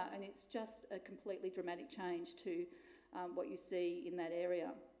corner and it's just a completely dramatic change to what you see in that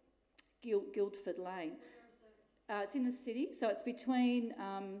area. Guildford Lane. It's in the city, so it's between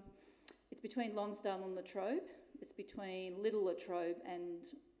Lonsdale and Latrobe. It's between Little Latrobe and,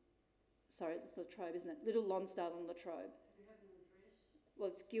 sorry, it's Latrobe, isn't it? Little Lonsdale and Latrobe. well,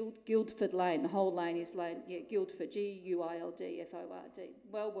 it's Guildford Lane. The whole lane is Guildford, Guildford,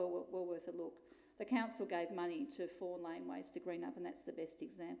 well worth a look. The council gave money to 4 laneways to green up, and that's the best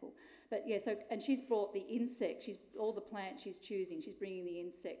example. But yeah, and she's brought the insects, all the plants she's choosing, she's bringing the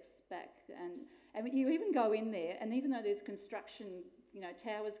insects back. And you even go in there, and even though there's construction,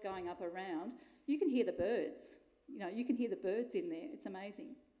 towers going up around, you can hear the birds. You can hear the birds in there. It's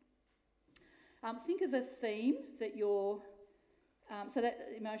amazing. Think of a theme that you're, so that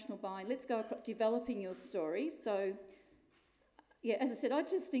emotional buying, let's go across developing your story. So, yeah, as I said, I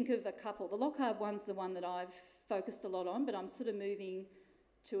just think of a couple. The Lockhart one's the one that I've focused a lot on, but I'm sort of moving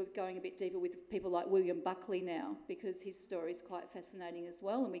to going a bit deeper with people like William Buckley now, because his story is quite fascinating as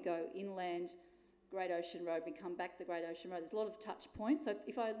well. And we go inland, Great Ocean Road, we come back the Great Ocean Road. There's a lot of touch points. So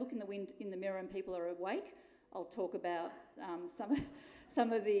if I look in the mirror and people are awake, I'll talk about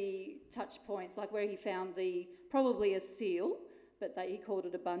some of the touch points, like where he found probably a seal, but he called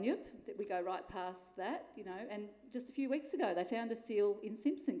it a bunyip, that we go right past that, and just a few weeks ago they found a seal in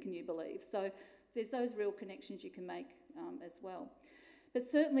Simpson, can you believe? So there's those real connections you can make as well. But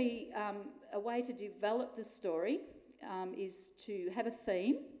certainly a way to develop the story is to have a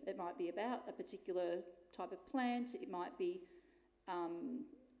theme. It might be about a particular type of plant, it might be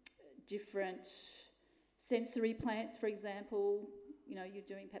different sensory plants, for example.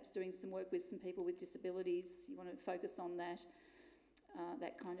 You're perhaps doing some work with some people with disabilities, you want to focus on that.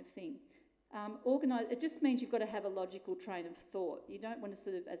 That kind of thing. It just means you've got to have a logical train of thought. You don't want to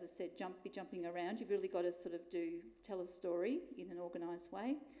sort of, as I said, be jumping around. You've really got to sort of tell a story in an organised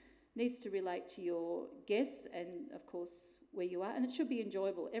way. It needs to relate to your guests and, of course, where you are. And it should be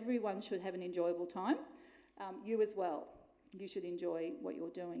enjoyable. Everyone should have an enjoyable time. You as well. You should enjoy what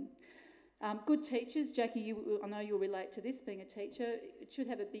you're doing. Good teachers, Jackie, I know you'll relate to this, being a teacher. It should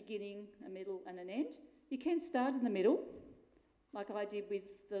have a beginning, a middle and an end. You can start in the middle, like I did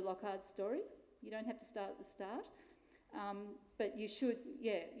with the Lockhart story. You don't have to start at the start. But you should,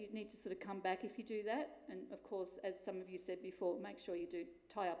 you need to sort of come back if you do that. And of course, as some of you said before, make sure you do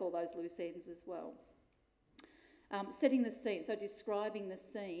tie up all those loose ends as well. Setting the scene, so describing the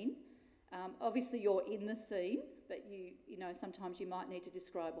scene. Obviously you're in the scene, but sometimes you might need to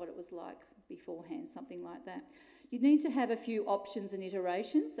describe what it was like beforehand, something like that. You need to have a few options and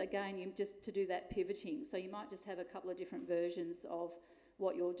iterations. Again, just to do that pivoting. So you might just have a couple of different versions of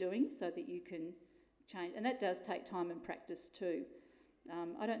what you're doing so that you can change. And that does take time and practice too.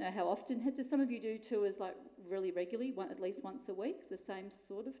 I don't know how often. Do some of you do tours like really regularly, at least once a week, the same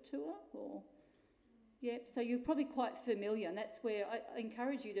sort of tour? Or yeah, so you're probably quite familiar, and that's where I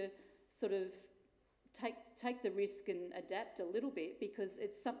encourage you to sort of take the risk and adapt a little bit, because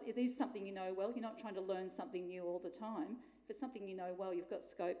it is something you know well. You're not trying to learn something new all the time. If it's something you know well, you've got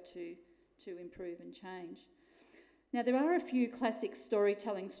scope to improve and change. Now, there are a few classic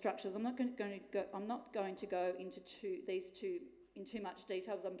storytelling structures. I'm not going to go into these two in too much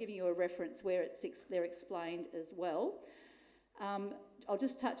detail, because I'm giving you a reference where they're explained as well. I'll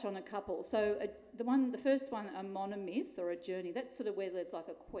just touch on a couple. So the first one, a monomyth or a journey, that's sort of where there's like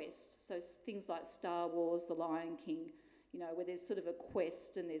a quest. So things like Star Wars, The Lion King, where there's sort of a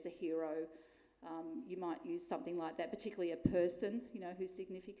quest and there's a hero. You might use something like that, particularly a person, who's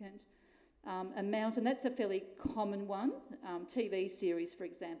significant. A mountain, that's a fairly common one. TV series, for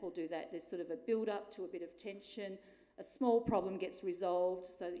example, do that. There's sort of a build-up to a bit of tension. A small problem gets resolved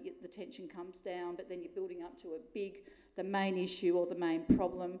so that the tension comes down, but then you're building up to the main issue or the main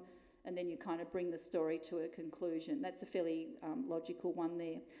problem, and then you kind of bring the story to a conclusion. That's a fairly logical one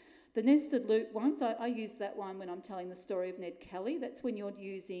there. The nested loop ones, I use that one when I'm telling the story of Ned Kelly. That's when you're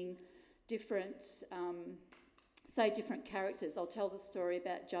using different characters. I'll tell the story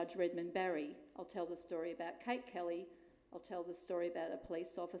about Judge Redmond Barry. I'll tell the story about Kate Kelly. I'll tell the story about a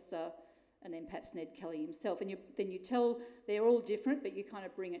police officer, and then perhaps Ned Kelly himself. And then you tell, they're all different, but you kind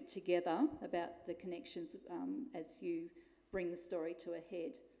of bring it together about the connections as you bring the story to a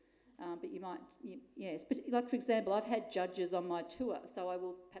head. But you might, yes. But like, for example, I've had judges on my tour, so I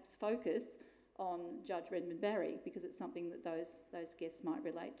will perhaps focus on Judge Redmond Barry, because it's something that those guests might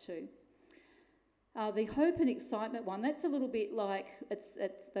relate to. The hope and excitement one, that's a little bit like,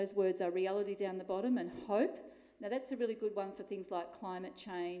 those words are reality down the bottom and hope. Now that's a really good one for things like climate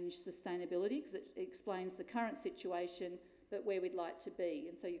change, sustainability, because it explains the current situation, but where we'd like to be.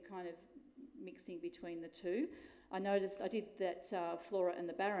 And so you're kind of mixing between the two. I noticed I did that Flora and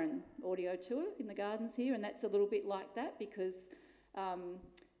the Baron audio tour in the gardens here, and that's a little bit like that, because, I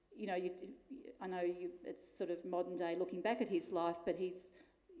know it's sort of modern day looking back at his life, but he's,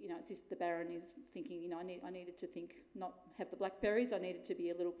 it's as if the Baron is thinking, I needed to think, not have the blackberries, I needed to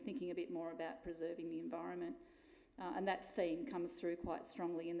be thinking a bit more about preserving the environment. And that theme comes through quite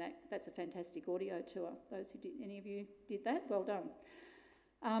strongly in that. That's a fantastic audio tour. Those who did, any of you did that, well done.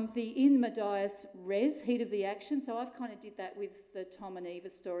 The in medias res, heat of the action. So I've kind of did that with the Tom and Eva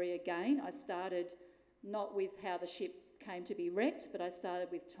story again. I started not with how the ship came to be wrecked, but I started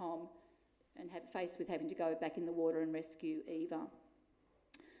with Tom and faced with having to go back in the water and rescue Eva.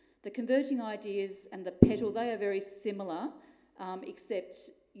 The converging ideas and the petal, they are very similar, except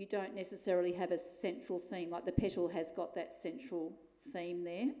you don't necessarily have a central theme. Like the petal has got that central theme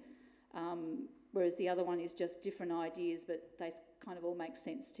there, whereas the other one is just different ideas, but they kind of all make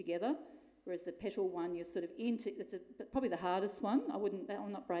sense together. Whereas the petal one, you're sort of into, it's probably the hardest one.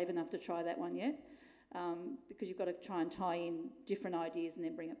 I'm not brave enough to try that one yet, because you've got to try and tie in different ideas and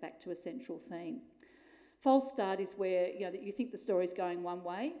then bring it back to a central theme. False start is where you think the story's going one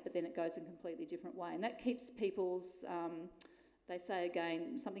way, but then it goes a completely different way, and that keeps people's. They say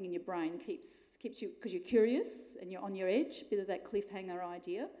again, something in your brain keeps you, because you're curious and you're on your edge. A bit of that cliffhanger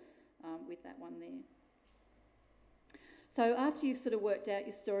idea with that one there. So after you've sort of worked out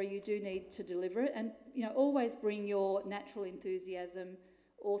your story, you do need to deliver it, and always bring your natural enthusiasm,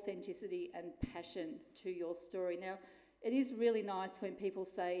 authenticity, and passion to your story. Now, it is really nice when people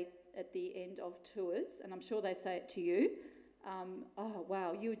say at the end of tours, and I'm sure they say it to you, oh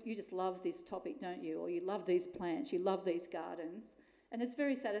wow, you just love this topic, don't you? Or you love these plants, you love these gardens. And it's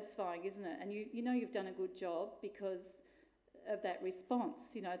very satisfying, isn't it? And you know you've done a good job because of that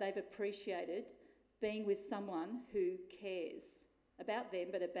response. They've appreciated being with someone who cares about them,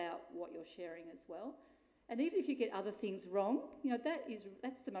 but about what you're sharing as well. And even if you get other things wrong,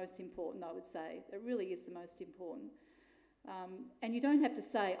 that's the most important, I would say. It really is the most important. And you don't have to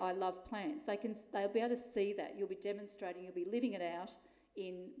say, I love plants. They'll be able to see that. You'll be demonstrating, you'll be living it out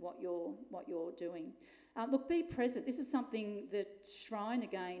in what you're doing. Look, be present. This is something that Shrine,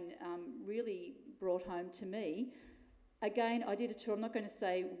 again, really brought home to me. Again, I did a tour, I'm not going to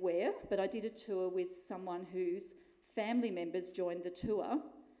say where, but I did a tour with someone whose family members joined the tour,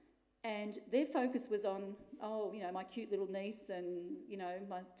 and their focus was on, my cute little niece and,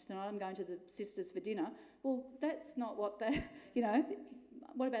 tonight I'm going to the sisters for dinner. Well, that's not what they,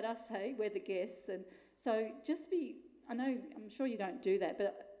 what about us, hey? We're the guests. And so I'm sure you don't do that,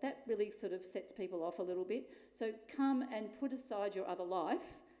 but that really sort of sets people off a little bit. So come and put aside your other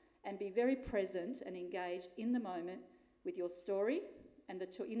life and be very present and engaged in the moment with your story and the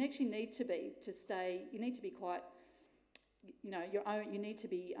tour. You actually need to be, you need to be quite, your own, you need to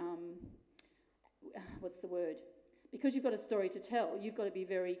be, what's the word? Because you've got a story to tell, you've got to be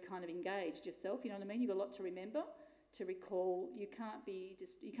very kind of engaged yourself, you know what I mean? You've got a lot to remember, to recall. You can't be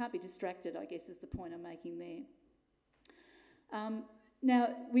distracted, I guess, is the point I'm making there. Now,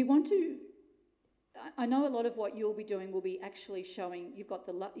 we want to, I know a lot of what you'll be doing will be actually showing, you've got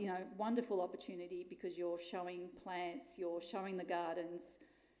the wonderful opportunity because you're showing plants, you're showing the gardens.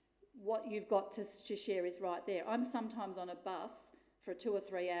 What you've got to share is right there. I'm sometimes on a bus for 2 or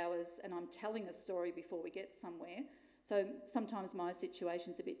 3 hours and I'm telling a story before we get somewhere. So sometimes my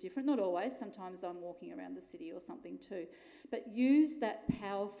situation's a bit different, not always. Sometimes I'm walking around the city or something too. But use that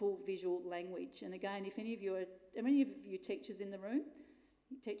powerful visual language. And again, if any of you teachers in the room?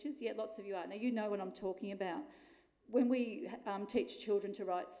 Teachers? Yeah, lots of you are. Now, you know what I'm talking about. When we teach children to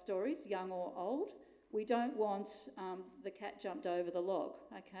write stories, young or old, we don't want the cat jumped over the log,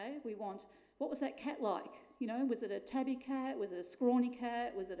 okay? We want, what was that cat like? Was it a tabby cat? Was it a scrawny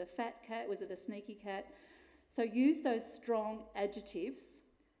cat? Was it a fat cat? Was it a sneaky cat? So use those strong adjectives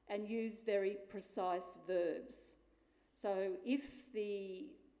and use very precise verbs. So if the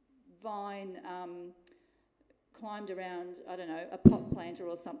vine climbed around, I don't know, a pot planter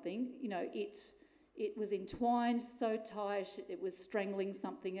or something, it was entwined so tight it was strangling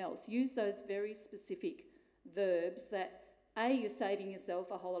something else. Use those very specific verbs that, A, you're saving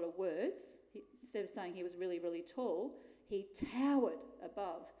yourself a whole lot of words. Instead of saying he was really, really tall, he towered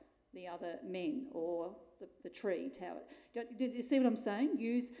above the other men, or the tree towered. Did you see what I'm saying?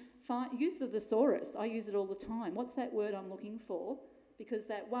 Use the thesaurus. I use it all the time. What's that word I'm looking for? Because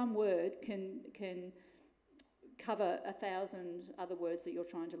that one word can cover 1,000 other words that you're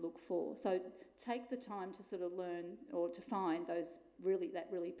trying to look for. So take the time to sort of learn or to find that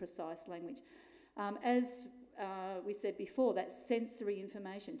really precise language. As we said before, that sensory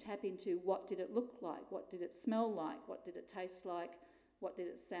information, tap into what did it look like, what did it smell like, what did it taste like, what did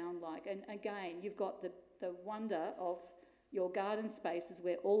it sound like. And again, you've got the wonder of your garden spaces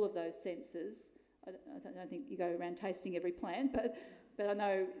where all of those senses, I don't think you go around tasting every plant, but I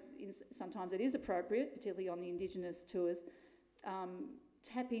know sometimes it is appropriate, particularly on the Indigenous tours.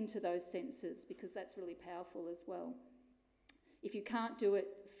 Tap into those senses because that's really powerful as well. If you can't do it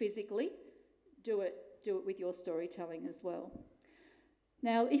physically, do it do it with your storytelling as well.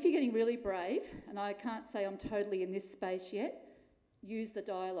 Now, if you're getting really brave, and I can't say I'm totally in this space yet, use the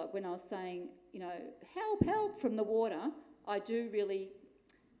dialogue. When I was saying, you know, help, help from the water, I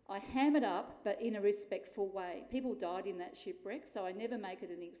ham it up, but in a respectful way. People died in that shipwreck, so I never make it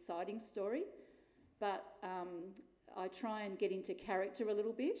an exciting story, but I try and get into character a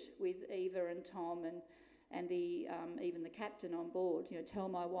little bit with Eva and Tom and the even the captain on board. You know, tell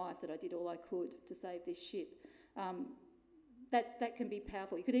my wife that I did all I could to save this ship. That can be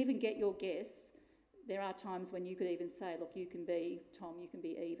powerful. You could even get your guess. There are times when you could even say, look, you can be Tom, you can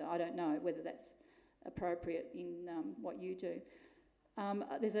be Eva. I don't know whether that's appropriate in what you do.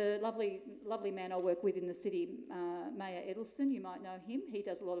 There's a lovely man I work with in the city, Mayor Edelson, you might know him. He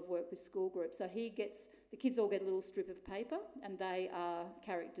does a lot of work with school groups. So the kids all get a little strip of paper and they are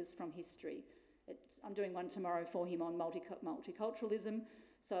characters from history. I'm doing one tomorrow for him on multiculturalism.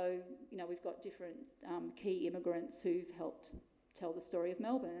 So, you know, we've got different key immigrants who've helped tell the story of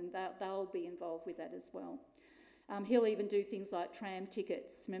Melbourne, and they'll be involved with that as well. He'll even do things like tram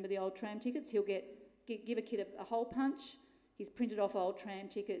tickets. Remember the old tram tickets? He'll give a kid a hole punch. He's printed off old tram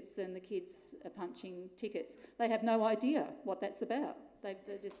tickets and the kids are punching tickets. They have no idea what that's about. They're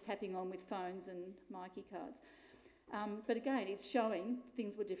just tapping on with phones and Mikey cards. But again, it's showing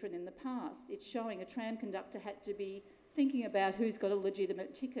things were different in the past. It's showing a tram conductor had to be thinking about who's got a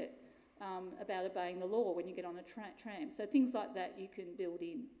legitimate ticket, about obeying the law when you get on a tram. So things like that you can build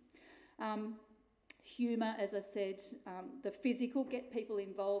in. Humour, as I said, the physical, get people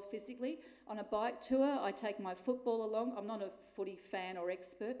involved physically. On a bike tour, I take my football along. I'm not a footy fan or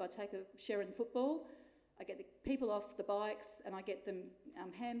expert, but I take a Sherrin football. I get the people off the bikes and I get them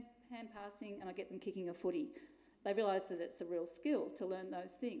hand passing and I get them kicking a footy. They realise that it's a real skill to learn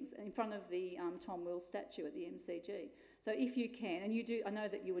those things in front of the Tom Wills statue at the MCG. So if you can, and you do, I know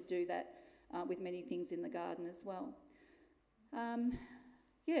that you would do that with many things in the garden as well.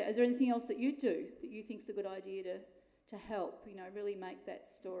 Yeah, is there anything else that you do that you think is a good idea to help, you know, really make that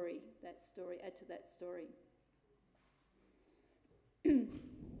story, add to that story? Yep,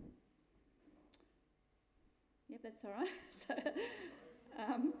 that's all right. So,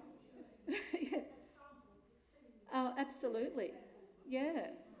 yeah. Oh, absolutely. Yeah.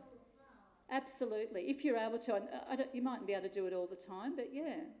 Absolutely. If you're able to, you mightn't be able to do it all the time, but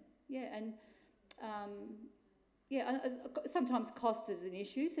yeah, and sometimes cost is an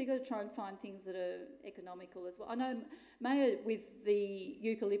issue, so you've got to try and find things that are economical as well. I know Mayor with the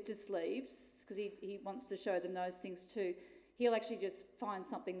eucalyptus leaves, because he wants to show them those things too, he'll actually just find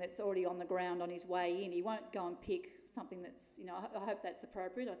something that's already on the ground on his way in. He won't go and pick something that's, you know, I hope that's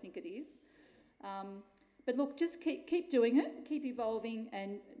appropriate, I think it is. But look, just keep doing it, keep evolving,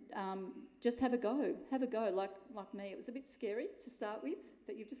 and just have a go. Have a go, like me. It was a bit scary to start with,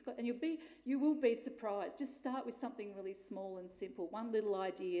 but you've just got, and you will be surprised. Just start with something really small and simple, one little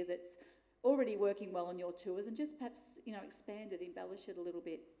idea that's already working well on your tours, and just perhaps, you know, expand it, embellish it a little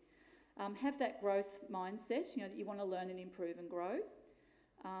bit. Have that growth mindset, you know, that you want to learn and improve and grow.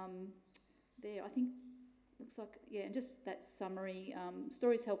 There, I think. Looks like, yeah, and just that summary.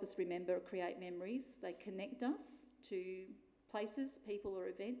 Stories help us remember, create memories. They connect us to places, people or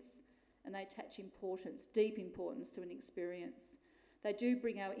events, and they attach importance, deep importance to an experience. They do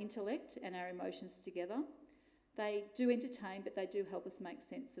bring our intellect and our emotions together. They do entertain, but they do help us make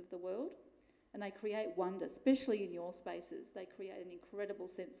sense of the world. And they create wonder, especially in your spaces. They create an incredible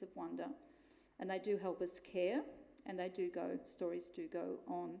sense of wonder. And they do help us care, and stories do go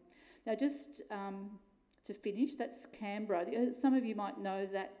on. Now, just to finish, that's Canberra. Some of you might know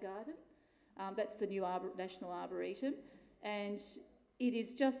that garden. That's the new National Arboretum, and it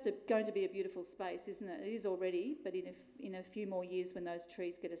is just going to be a beautiful space, isn't it? It is already, but in a few more years when those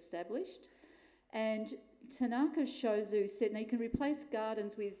trees get established. And Tanaka Shozu said, now you can replace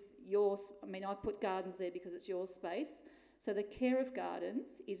gardens with yours. I mean, I've put gardens there because it's your space. So the care of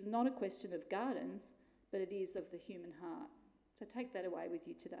gardens is not a question of gardens, but it is of the human heart. So take that away with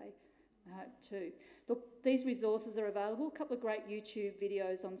you today. I hope too. Look, these resources are available. A couple of great YouTube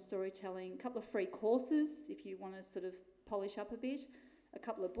videos on storytelling, a couple of free courses if you want to sort of polish up a bit, a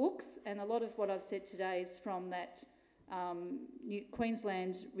couple of books, and a lot of what I've said today is from that new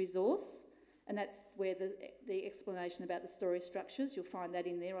Queensland resource, and that's where the explanation about the story structures, you'll find that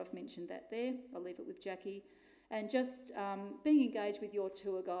in there. I've mentioned that there. I'll leave it with Jackie. And just being engaged with your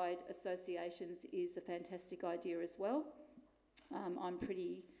tour guide associations is a fantastic idea as well. I'm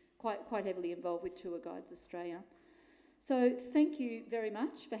quite heavily involved with Tour Guides Australia. So thank you very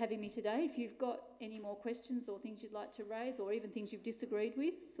much for having me today. If you've got any more questions or things you'd like to raise, or even things you've disagreed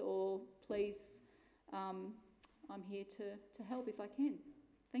with, or please, I'm here to help if I can.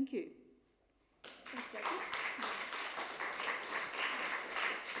 Thank you. Thanks, Jackie.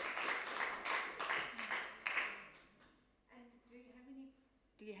 And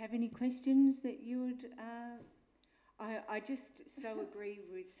do you have any questions that you would? I just so agree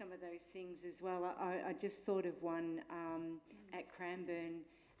with some of those things as well. I just thought of one at Cranbourne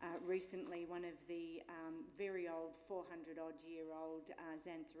recently, one of the very old, 400-odd-year-old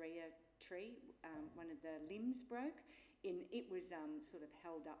Xanthorrhea tree, one of the limbs broke. It was sort of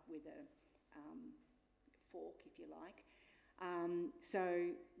held up with a fork, if you like.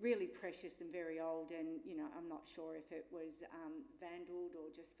 So really precious and very old, and I'm not sure if it was vandaled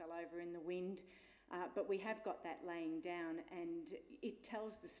or just fell over in the wind. But we have got that laying down, and it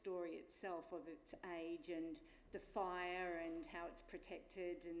tells the story itself of its age and the fire and how it's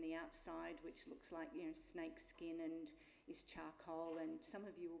protected, and the outside, which looks like snake skin and is charcoal. And some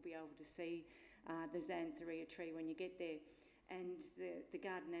of you will be able to see the Xanthorrhea tree when you get there. And the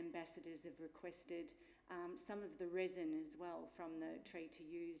garden ambassadors have requested some of the resin as well from the tree to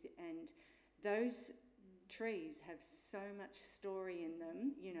use, and those trees have so much story in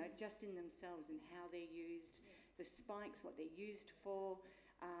them, just in themselves and how they're used, the spikes, what they're used for,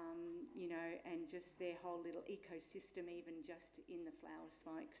 and just their whole little ecosystem, even just in the flower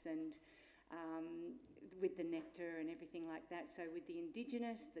spikes and with the nectar and everything like that. So with the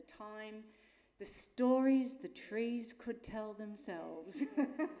indigenous, the time, the stories the trees could tell themselves.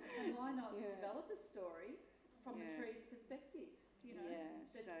 And why not develop a story from the tree's perspective? Yeah,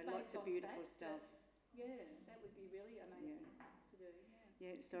 that's so based lots of on beautiful fact, stuff. That would be really amazing to do.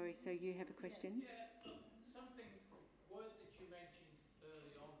 Yeah, sorry, so you have a question? Something, word that you mentioned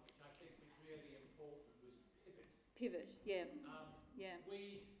early on, which I think was really important, was pivot. Pivot, yeah.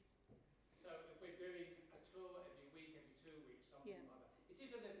 So if we're doing a tour every week, every 2 weeks, something like that, it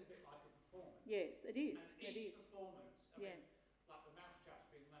is a little bit like a performance. Yes, it is. And it is. Performance, I mean, like the Mousechap's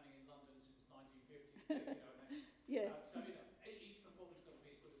been running in London since 1952, so each performance has got to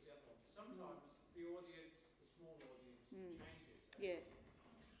be as good as the other one. Sometimes the audience, the small audience, changes.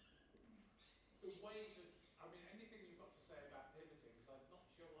 The ways of, anything you've got to say about pivoting, because I'm not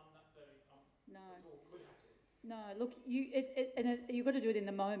sure I'm that very at all good at it. No, look, you've got to do it in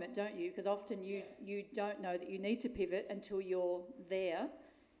the moment, don't you? Because often you don't know that you need to pivot until you're there.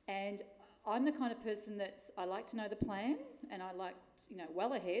 And I'm the kind of person I like to know the plan, and I like,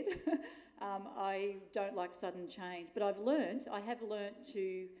 well ahead. I don't like sudden change, but I have learnt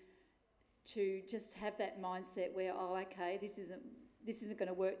to just have that mindset where, this isn't going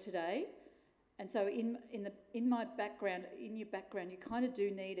to work today. And so in your background, you kind of do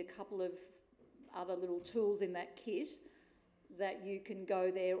need a couple of other little tools in that kit that you can go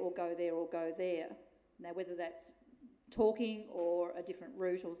there or go there or go there. Now, whether that's talking or a different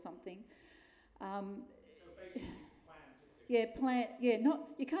route or something. So basically plan.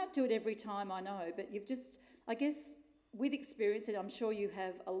 You can't do it every time, I know, but you've just, I guess, with experience, and I'm sure you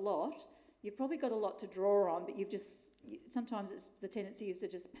have a lot, you've probably got a lot to draw on, but sometimes the tendency is to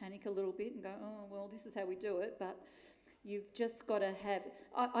just panic a little bit and go, oh, well, this is how we do it, but you've just got to have,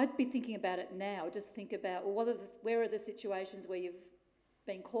 I'd be thinking about it now, just think about, well, where are the situations where you've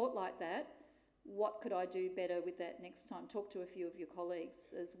been caught like that? What could I do better with that next time? Talk to a few of your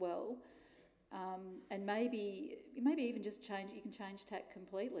colleagues as well. And maybe even just you can change tack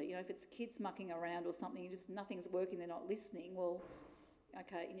completely. If it's kids mucking around or something, nothing's working, they're not listening, well,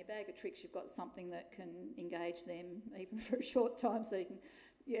 okay, in your bag of tricks you've got something that can engage them even for a short time, so you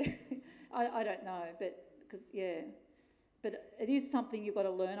can, I don't know, but it is something you've got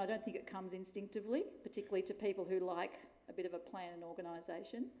to learn. I don't think it comes instinctively, particularly to people who like a bit of a plan and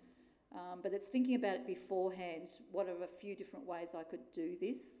organisation. But it's thinking about it beforehand. What are a few different ways I could do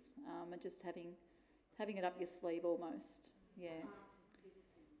this, and just having it up your sleeve almost.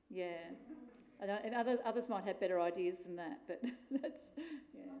 And others might have better ideas than that, but that's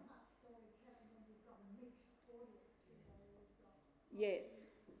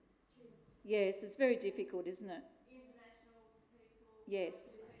Yes, it's very difficult, isn't it? International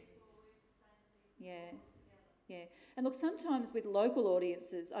people. Yes. Yeah. And look, sometimes with local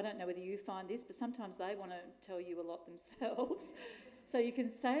audiences, I don't know whether you find this, but sometimes they want to tell you a lot themselves. So you can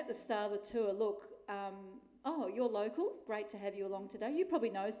say at the start of the tour, look, you're local, great to have you along today. You probably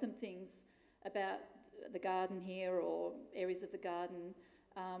know some things about the garden here or areas of the garden.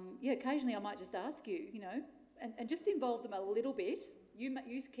 Occasionally I might just ask you, and just involve them a little bit. You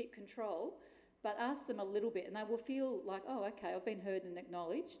keep control, but ask them a little bit and they will feel like, oh, okay, I've been heard and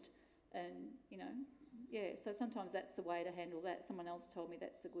acknowledged. And, so sometimes that's the way to handle that. Someone else told me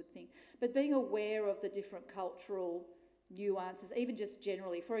that's a good thing. But being aware of the different cultural nuances, even just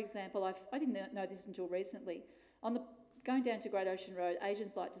generally. For example, I didn't know this until recently. Going down to Great Ocean Road,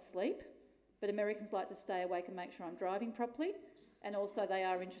 Asians like to sleep. But Americans like to stay awake and make sure I'm driving properly, and also they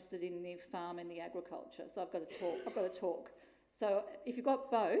are interested in the farm and the agriculture. So I've got to talk. So if you've got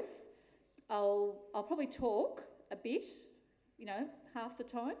both, I'll probably talk a bit, you know, half the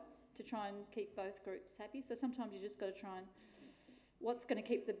time to try and keep both groups happy. So sometimes you just got to try and what's going to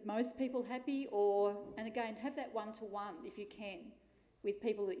keep the most people happy, and again, have that one-to-one if you can with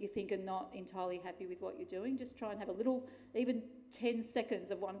people that you think are not entirely happy with what you're doing. Just try and have a little, even 10 seconds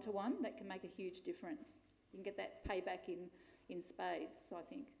of one-to-one, that can make a huge difference. You can get that payback in spades, I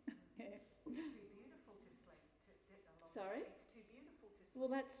think. Yeah. It's too beautiful to sleep. Sorry? It's too beautiful to sleep. Well,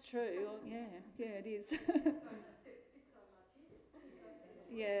 that's true. Yeah, it is.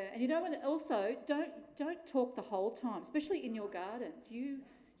 Yeah, and you don't want to, also don't talk the whole time, especially in your gardens. You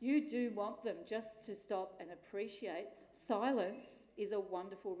do want them just to stop and appreciate. Silence is a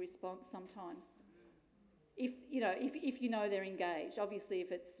wonderful response sometimes. If you know they're engaged, obviously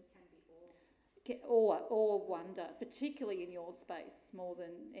if it's or wonder, particularly in your space more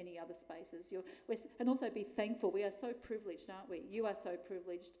than any other spaces. And also be thankful. We are so privileged, aren't we? You are so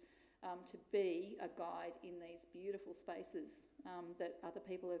privileged to be a guide in these beautiful spaces that other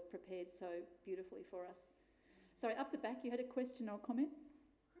people have prepared so beautifully for us. Sorry, up the back, you had a question or comment?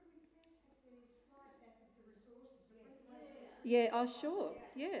 Could we please have the slide back of the resources? Yeah, oh sure.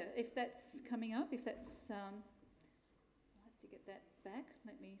 Yeah, if that's coming up, if that's... I'll have to get that back.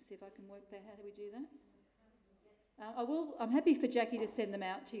 Let me see if I can work that. How do we do that? I'm happy for Jackie to send them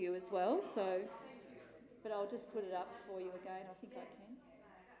out to you as well, so... But I'll just put it up for you again. I think I can.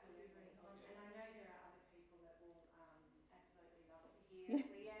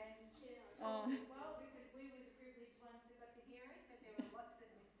 Leanne's talk as well, because we were the privileged ones that got to hear it, but there were lots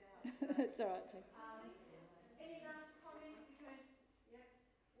that missed out. So. That's all right, Jackie. Any last comment? Because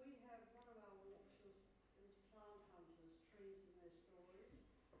we have one of our walks is plant hunters, trees and their stories,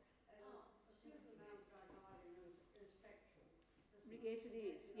 and a certain amount of our guiding is factual. Yes, it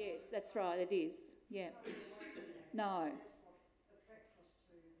is. Yes, that's right. It is. Yeah. No. That's what attracts us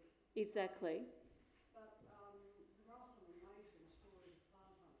to the Exactly.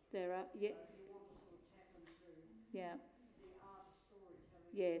 There are, yeah. So if you want to sort of tap into Yeah. the art of storytelling,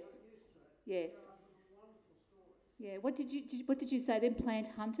 Yes. you're not used to it. Yes. There are some wonderful stories. Yeah. What did you say then? Plant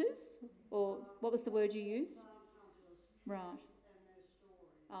hunters, or what was the word you used? Plant hunters, trees Right. and their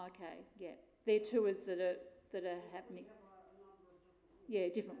stories. Oh, okay. Yeah. They're tours that are happening. We have a number of different walks. Yeah,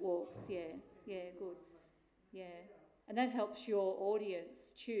 different walks. Yeah. Yeah. Good. Yeah. And that helps your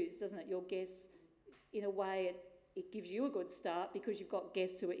audience choose, doesn't it? Your guests, in a way, it gives you a good start because you've got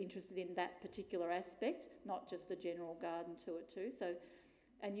guests who are interested in that particular aspect, not just a general garden tour too. So,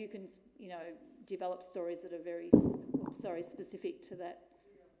 and you can, develop stories that are very, specific to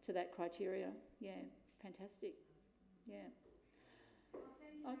that criteria. Yeah, fantastic. Yeah. well,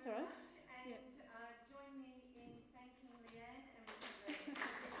 thank you Oh, it's all very right. much. And